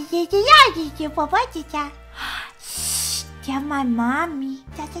air. Shh, tell my mommy.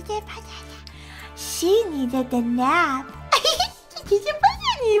 She needed a nap.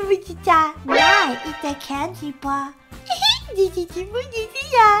 Now eat a candy bar.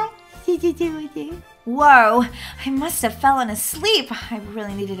 Whoa, I must have fallen asleep. I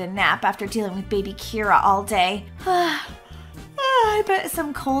really needed a nap after dealing with baby Kira all day. I bet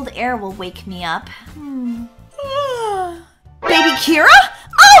some cold air will wake me up. Baby Kira?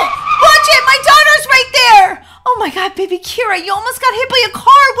 Oh, watch it! My daughter's right there! Oh my god, baby Kira, you almost got hit by a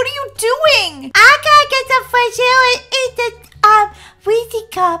car. What are you doing? I gotta get some fresh air and eat the Reese's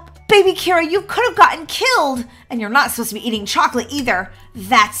cup. Baby Kira, you could have gotten killed. And you're not supposed to be eating chocolate either.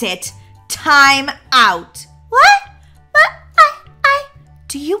 That's it. Time out. What?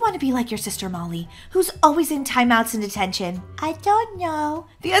 Do you want to be like your sister Molly, who's always in timeouts and detention? I don't know.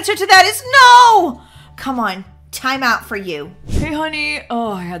 The answer to that is no! Come on, time out for you. Hey, honey.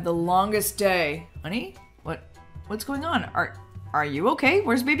 Oh, I had the longest day. Honey? What's going on? Are you okay?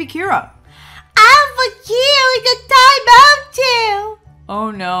 Where's baby Kira? I for you. It's a time out too.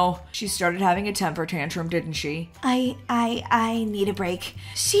 Oh no, she started having a temper tantrum, didn't she? I need a break.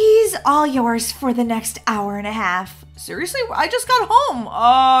 She's all yours for the next hour and a half. Seriously? I just got home.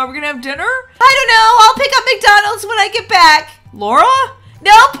 We're gonna have dinner? I don't know. I'll pick up McDonald's when I get back. Laura?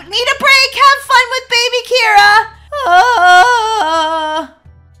 Nope. Need a break. Have fun with baby Kira.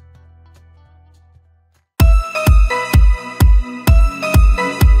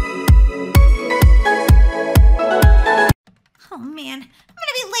 Oh man, I'm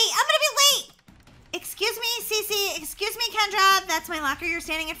gonna be late. Excuse me, Cece. Excuse me, Kendra. That's my locker you're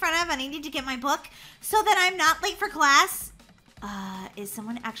standing in front of, and I need to get my book so that I'm not late for class. Is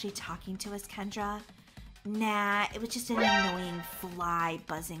someone actually talking to us, Kendra? Nah, it was just an annoying fly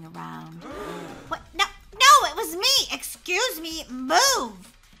buzzing around. What? No, it was me. Excuse me,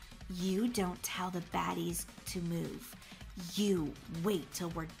 move. You don't tell the baddies to move. You wait till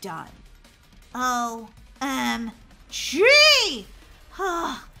we're done. Gee!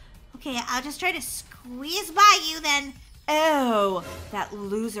 Okay, I'll just try to squeeze by you then. Oh, that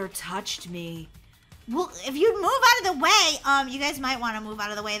loser touched me. Well, if you move out of the way, you guys might want to move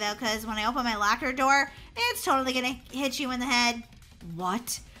out of the way though, because when I open my locker door, it's totally gonna hit you in the head.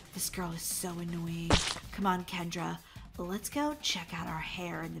 What? This girl is so annoying. Come on, Kendra. Let's go check out our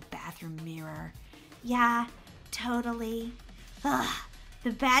hair in the bathroom mirror. Yeah, totally. Ugh, the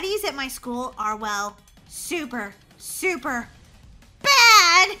baddies at my school are, well, super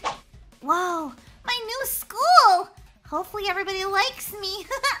bad. Whoa, my new school. Hopefully everybody likes me.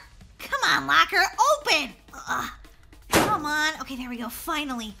 Come on, locker, open. Come on. Okay, there we go,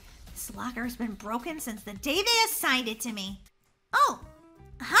 finally. This locker has been broken since the day they assigned it to me. Oh,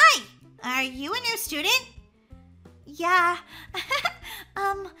 hi. Are you a new student? Yeah.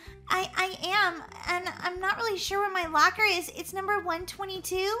 I am, and I'm not really sure where my locker is. It's number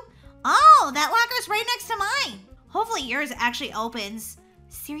 122. Oh, that locker's right next to mine. Hopefully yours actually opens.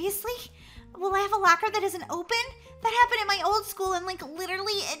 Seriously? Will I have a locker that doesn't open? That happened at my old school, and like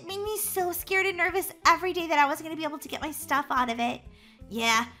literally it made me so scared and nervous every day that I wasn't gonna be able to get my stuff out of it.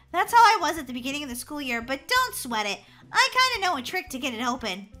 Yeah, that's how I was at the beginning of the school year, but don't sweat it. I kinda know a trick to get it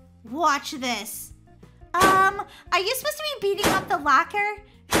open. Watch this. Are you supposed to be beating up the locker?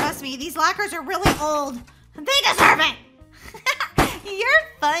 Trust me, these lockers are really old. They deserve it. You're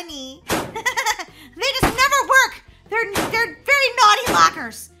funny. They just never work. They're very naughty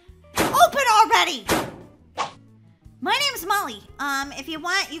lockers. Open already. My name's Molly. If you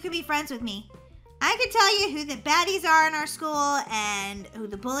want, you can be friends with me. I can tell you who the baddies are in our school and who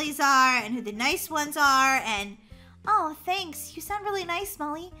the bullies are and who the nice ones are and... Oh, thanks. You sound really nice,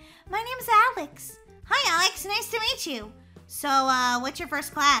 Molly. My name's Alex. Hi, Alex. Nice to meet you. So, what's your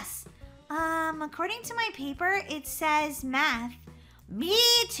first class? According to my paper, it says math. Me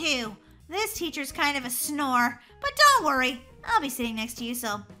too. This teacher's kind of a snore, but don't worry. I'll be sitting next to you,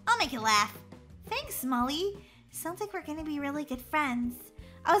 so I'll make you laugh. Thanks, Molly. Sounds like we're gonna be really good friends.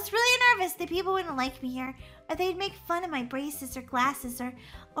 I was really nervous that people wouldn't like me here, or they'd make fun of my braces or glasses,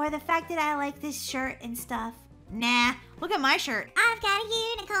 or the fact that I like this shirt and stuff. Nah, look at my shirt. I've got a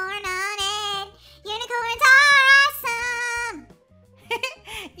unicorn on it. Unicorns are awesome.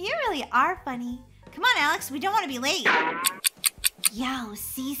 You really are funny. Come on, Alex, we don't want to be late. Yo,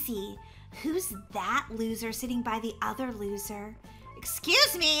 Cece, who's that loser sitting by the other loser?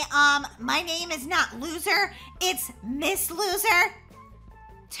 Excuse me, my name is not Loser, it's Miss Loser.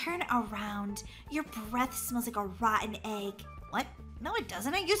 Turn around. Your breath smells like a rotten egg. What? No, it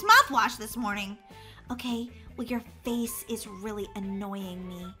doesn't. I used mouthwash this morning. Okay, well, your face is really annoying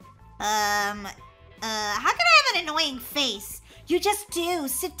me. How can I have an annoying face? You just do.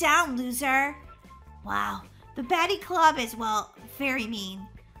 Sit down, loser. Wow, the baddie club is, well, very mean.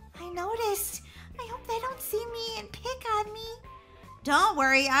 I noticed. I hope they don't see me and pick on me. Don't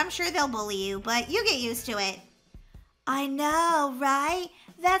worry, I'm sure they'll bully you, but you get used to it. I know, right?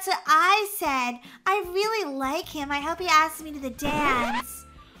 That's what I said. I really like him. I hope he asks me to the dance.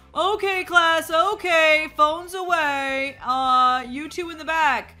 Okay, class, okay. Phones away. You two in the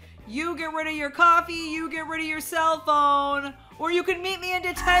back. You get rid of your coffee, you get rid of your cell phone, or you can meet me in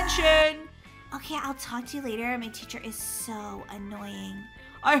detention. Okay, I'll talk to you later. My teacher is so annoying.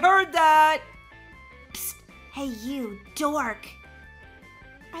 I heard that. Psst. Hey, you, dork.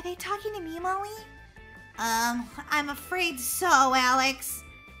 Are they talking to me, Molly? I'm afraid so, Alex.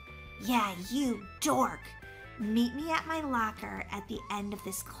 Yeah, you dork. Meet me at my locker at the end of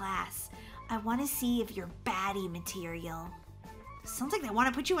this class. I want to see if you're baddie material. Sounds like they want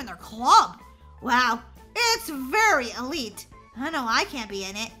to put you in their club. Wow, it's very elite. I know I can't be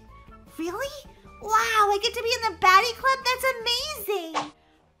in it. Really? Wow, I get to be in the baddie club? That's amazing.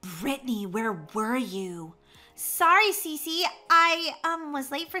 Brittany, where were you? Sorry, Cece. I was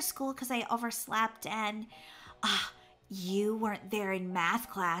late for school because I overslept and you weren't there in math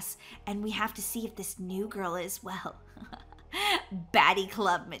class, and we have to see if this new girl is, well, baddie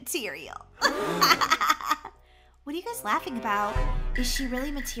club material. What are you guys laughing about? Is she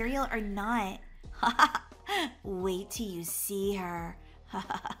really material or not? Wait till you see her.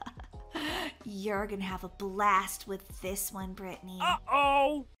 You're gonna have a blast with this one, Brittany.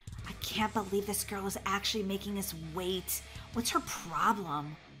 Uh-oh! I can't believe this girl is actually making us wait. What's her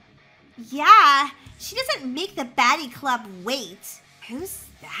problem? Yeah, she doesn't make the baddie club wait. Who's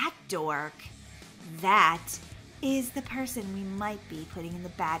that dork? That is the person we might be putting in the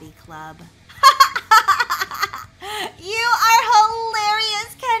baddie club. You are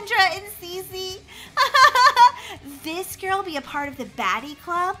hilarious, Kendra and Cece. This girl will be a part of the baddie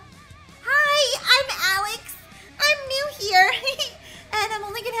club? Hi, I'm Alex. I'm new here. And I'm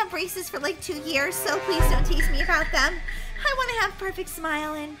only gonna have braces for like 2 years, so please don't tease me about them. I want to have perfect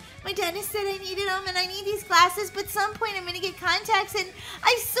smile, and my dentist said I needed them, and I need these glasses, but at some point I'm gonna get contacts, and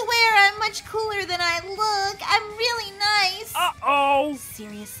I swear I'm much cooler than I look. I'm really nice. Uh-oh!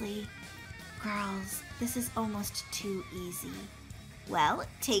 Seriously? Girls, this is almost too easy. Well,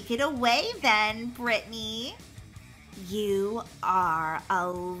 take it away then, Brittany. You are a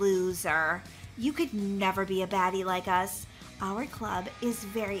loser. You could never be a baddie like us. Our club is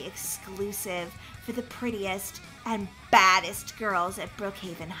very exclusive for the prettiest and baddest girls at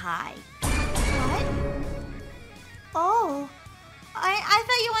Brookhaven High. What? Oh, I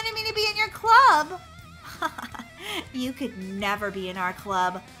thought you wanted me to be in your club. You could never be in our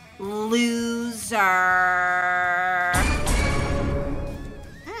club, loser.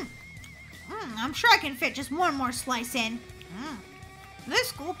 I'm sure I can fit just one more slice in. This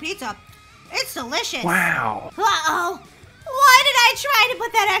school pizza, it's delicious. Wow. Uh-oh. Why did I try to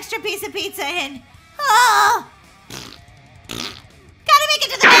put that extra piece of pizza in? Oh! Gotta make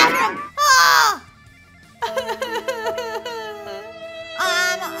it to the bathroom! Oh!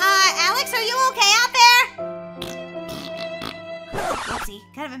 Alex, are you okay out there? Oopsie,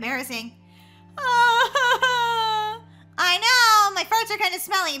 kind of embarrassing. I know, my farts are kind of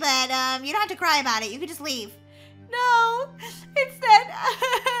smelly, but you don't have to cry about it. You can just leave. No, it's that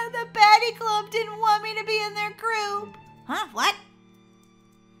the baddie club didn't want me to be in their group. Huh? What?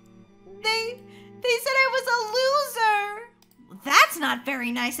 They said I was a loser. That's not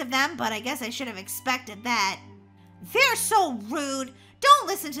very nice of them, but I guess I should have expected that. They're so rude. Don't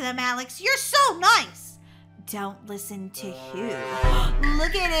listen to them, Alex. You're so nice. Don't listen to who?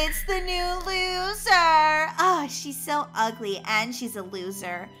 Look at it, it's the new loser. Oh, she's so ugly and she's a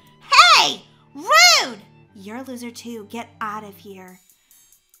loser. Hey, rude. You're a loser too. Get out of here.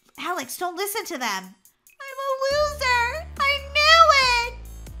 Alex, don't listen to them. I'm a loser. I knew it.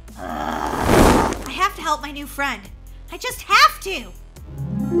 Ugh. I have to help my new friend. I just have to.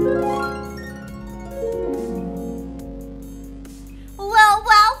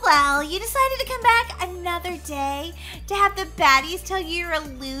 Well, you decided to come back another day to have the baddies tell you you're a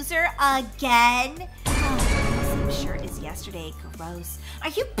loser again? Oh, the same shirt as yesterday. Gross. Are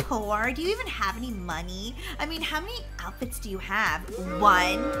you poor? Do you even have any money? I mean, how many outfits do you have?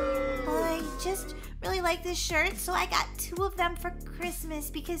 One? I just really like this shirt, so I got 2 of them for Christmas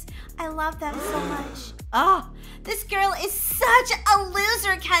because I love them so much. Oh, this girl is such a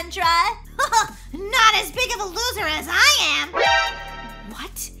loser, Kendra. Not as big of a loser as I am.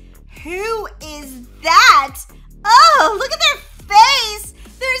 What? Who is that? Oh, look at their face.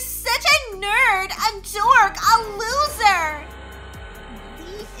 They're such a nerd, a dork, a loser.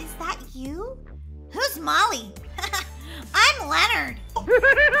 Molly, is that you? Who's Molly? I'm Leonard.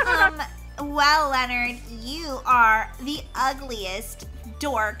 Well, Leonard, you are the ugliest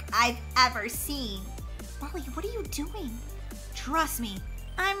dork I've ever seen. Molly, what are you doing? Trust me,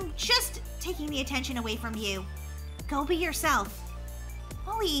 I'm just taking the attention away from you. Go be yourself.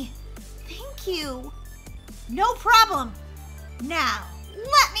 Molly, thank you. No problem. Now,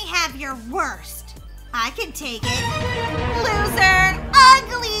 let me have your worst. I can take it. Loser,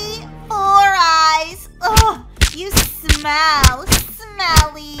 ugly, 4 eyes. Ugh, you smell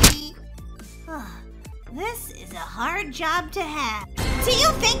smelly. Ugh, this is a hard job to have. Do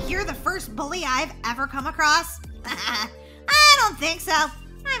you think you're the first bully I've ever come across? I don't think so.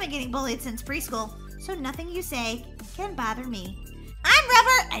 I've been getting bullied since preschool, so nothing you say can bother me. I'm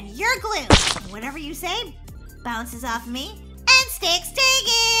rubber and you're glue. And whatever you say bounces off me and sticks to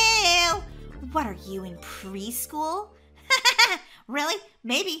you. What are you, in preschool? Really?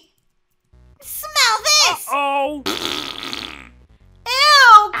 Maybe. Smell this! Uh-oh!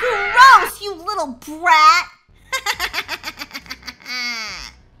 Ew, gross, you little brat.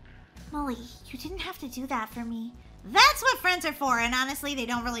 Molly, you didn't have to do that for me. That's what friends are for, and honestly, they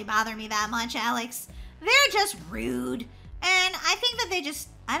don't really bother me that much, Alex. They're just rude. And I think that they just,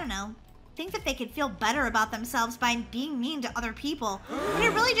 I don't know, think that they could feel better about themselves by being mean to other people. But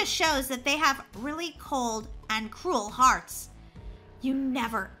it really just shows that they have really cold and cruel hearts. You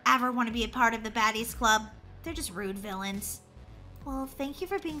never, ever want to be a part of the Baddies Club. They're just rude villains. Well, thank you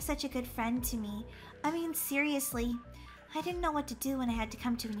for being such a good friend to me. I mean, seriously. I didn't know what to do when I had to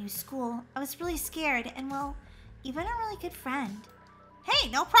come to a new school. I was really scared, and well, you've been a really good friend. Hey,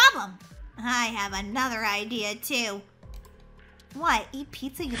 no problem. I have another idea, too. What, eat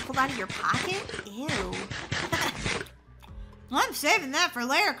pizza you pulled out of your pocket? Ew. I'm saving that for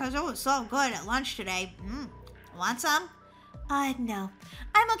later because it was so good at lunch today. Want some? No.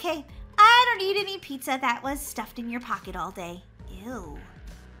 I'm okay. I don't eat any pizza that was stuffed in your pocket all day. Ew.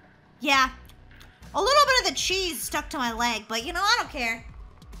 Yeah. A little bit of the cheese stuck to my leg, but you know, I don't care.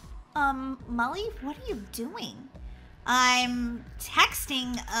 Molly, what are you doing? I'm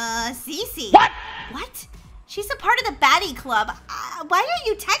texting, Cece. What? What? She's a part of the Baddie Club. Why are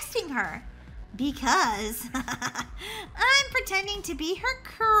you texting her? Because I'm pretending to be her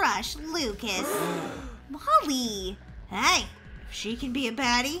crush, Lucas. Molly. Hey, if she can be a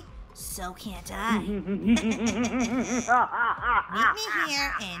baddie, so can't I. Meet me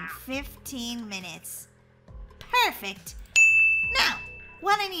here in 15 minutes. Perfect. Now,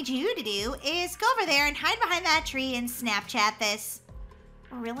 what I need you to do is go over there and hide behind that tree and Snapchat this.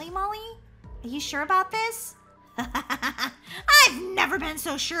 Really, Molly? Are you sure about this? I've never been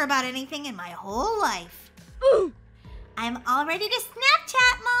so sure about anything in my whole life. Ooh. I'm all ready to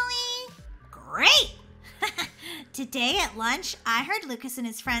Snapchat, Molly. Great. Today at lunch, I heard Lucas and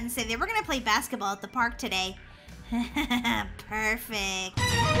his friends say they were going to play basketball at the park today. Perfect.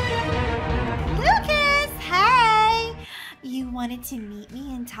 Lucas, hey! You wanted to meet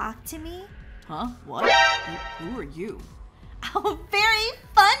me and talk to me? Huh? What? Who are you? Oh, very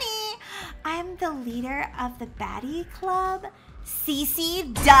funny. I'm the leader of the Baddie Club.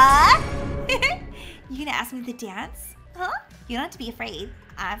 Cece, duh! You gonna ask me to dance? Huh? You don't have to be afraid.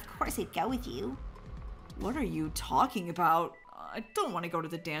 Of course I'd go with you. What are you talking about? I don't want to go to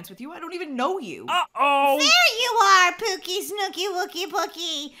the dance with you. I don't even know you. Uh-oh! There you are, Pookie Snooky Wookie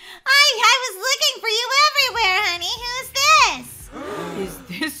Pookie. I was looking for you everywhere, honey. Who's this? Is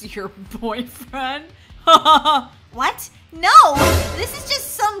this your boyfriend? What? No! This is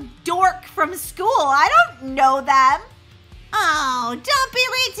just some dork from school. I don't know them. Oh, don't be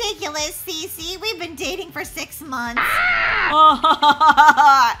ridiculous, Cece. We've been dating for 6 months.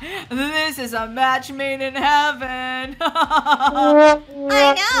 This is a match made in heaven.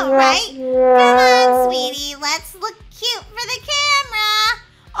 I know, right? Come on, sweetie. Let's look cute for the camera.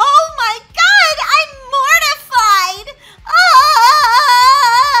 Oh my God, I'm mortified.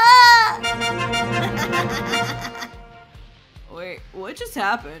 Wait, what just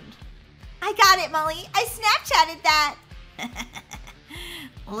happened? I got it, Molly. I Snapchatted that.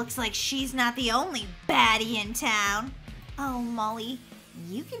 Looks like she's not the only baddie in town. Oh, Molly,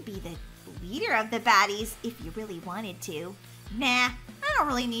 you could be the leader of the baddies if you really wanted to. Nah, I don't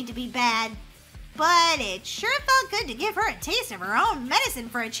really need to be bad. But it sure felt good to give her a taste of her own medicine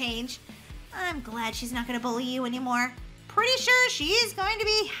for a change. I'm glad she's not going to bully you anymore. Pretty sure she's going to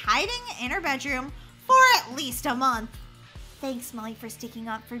be hiding in her bedroom for at least a month. Thanks, Molly, for sticking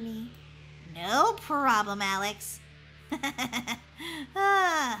up for me. No problem, Alex.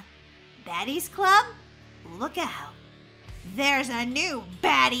 Baddies Club? Look out. There's a new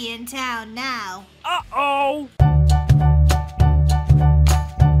baddie in town now. Uh-oh!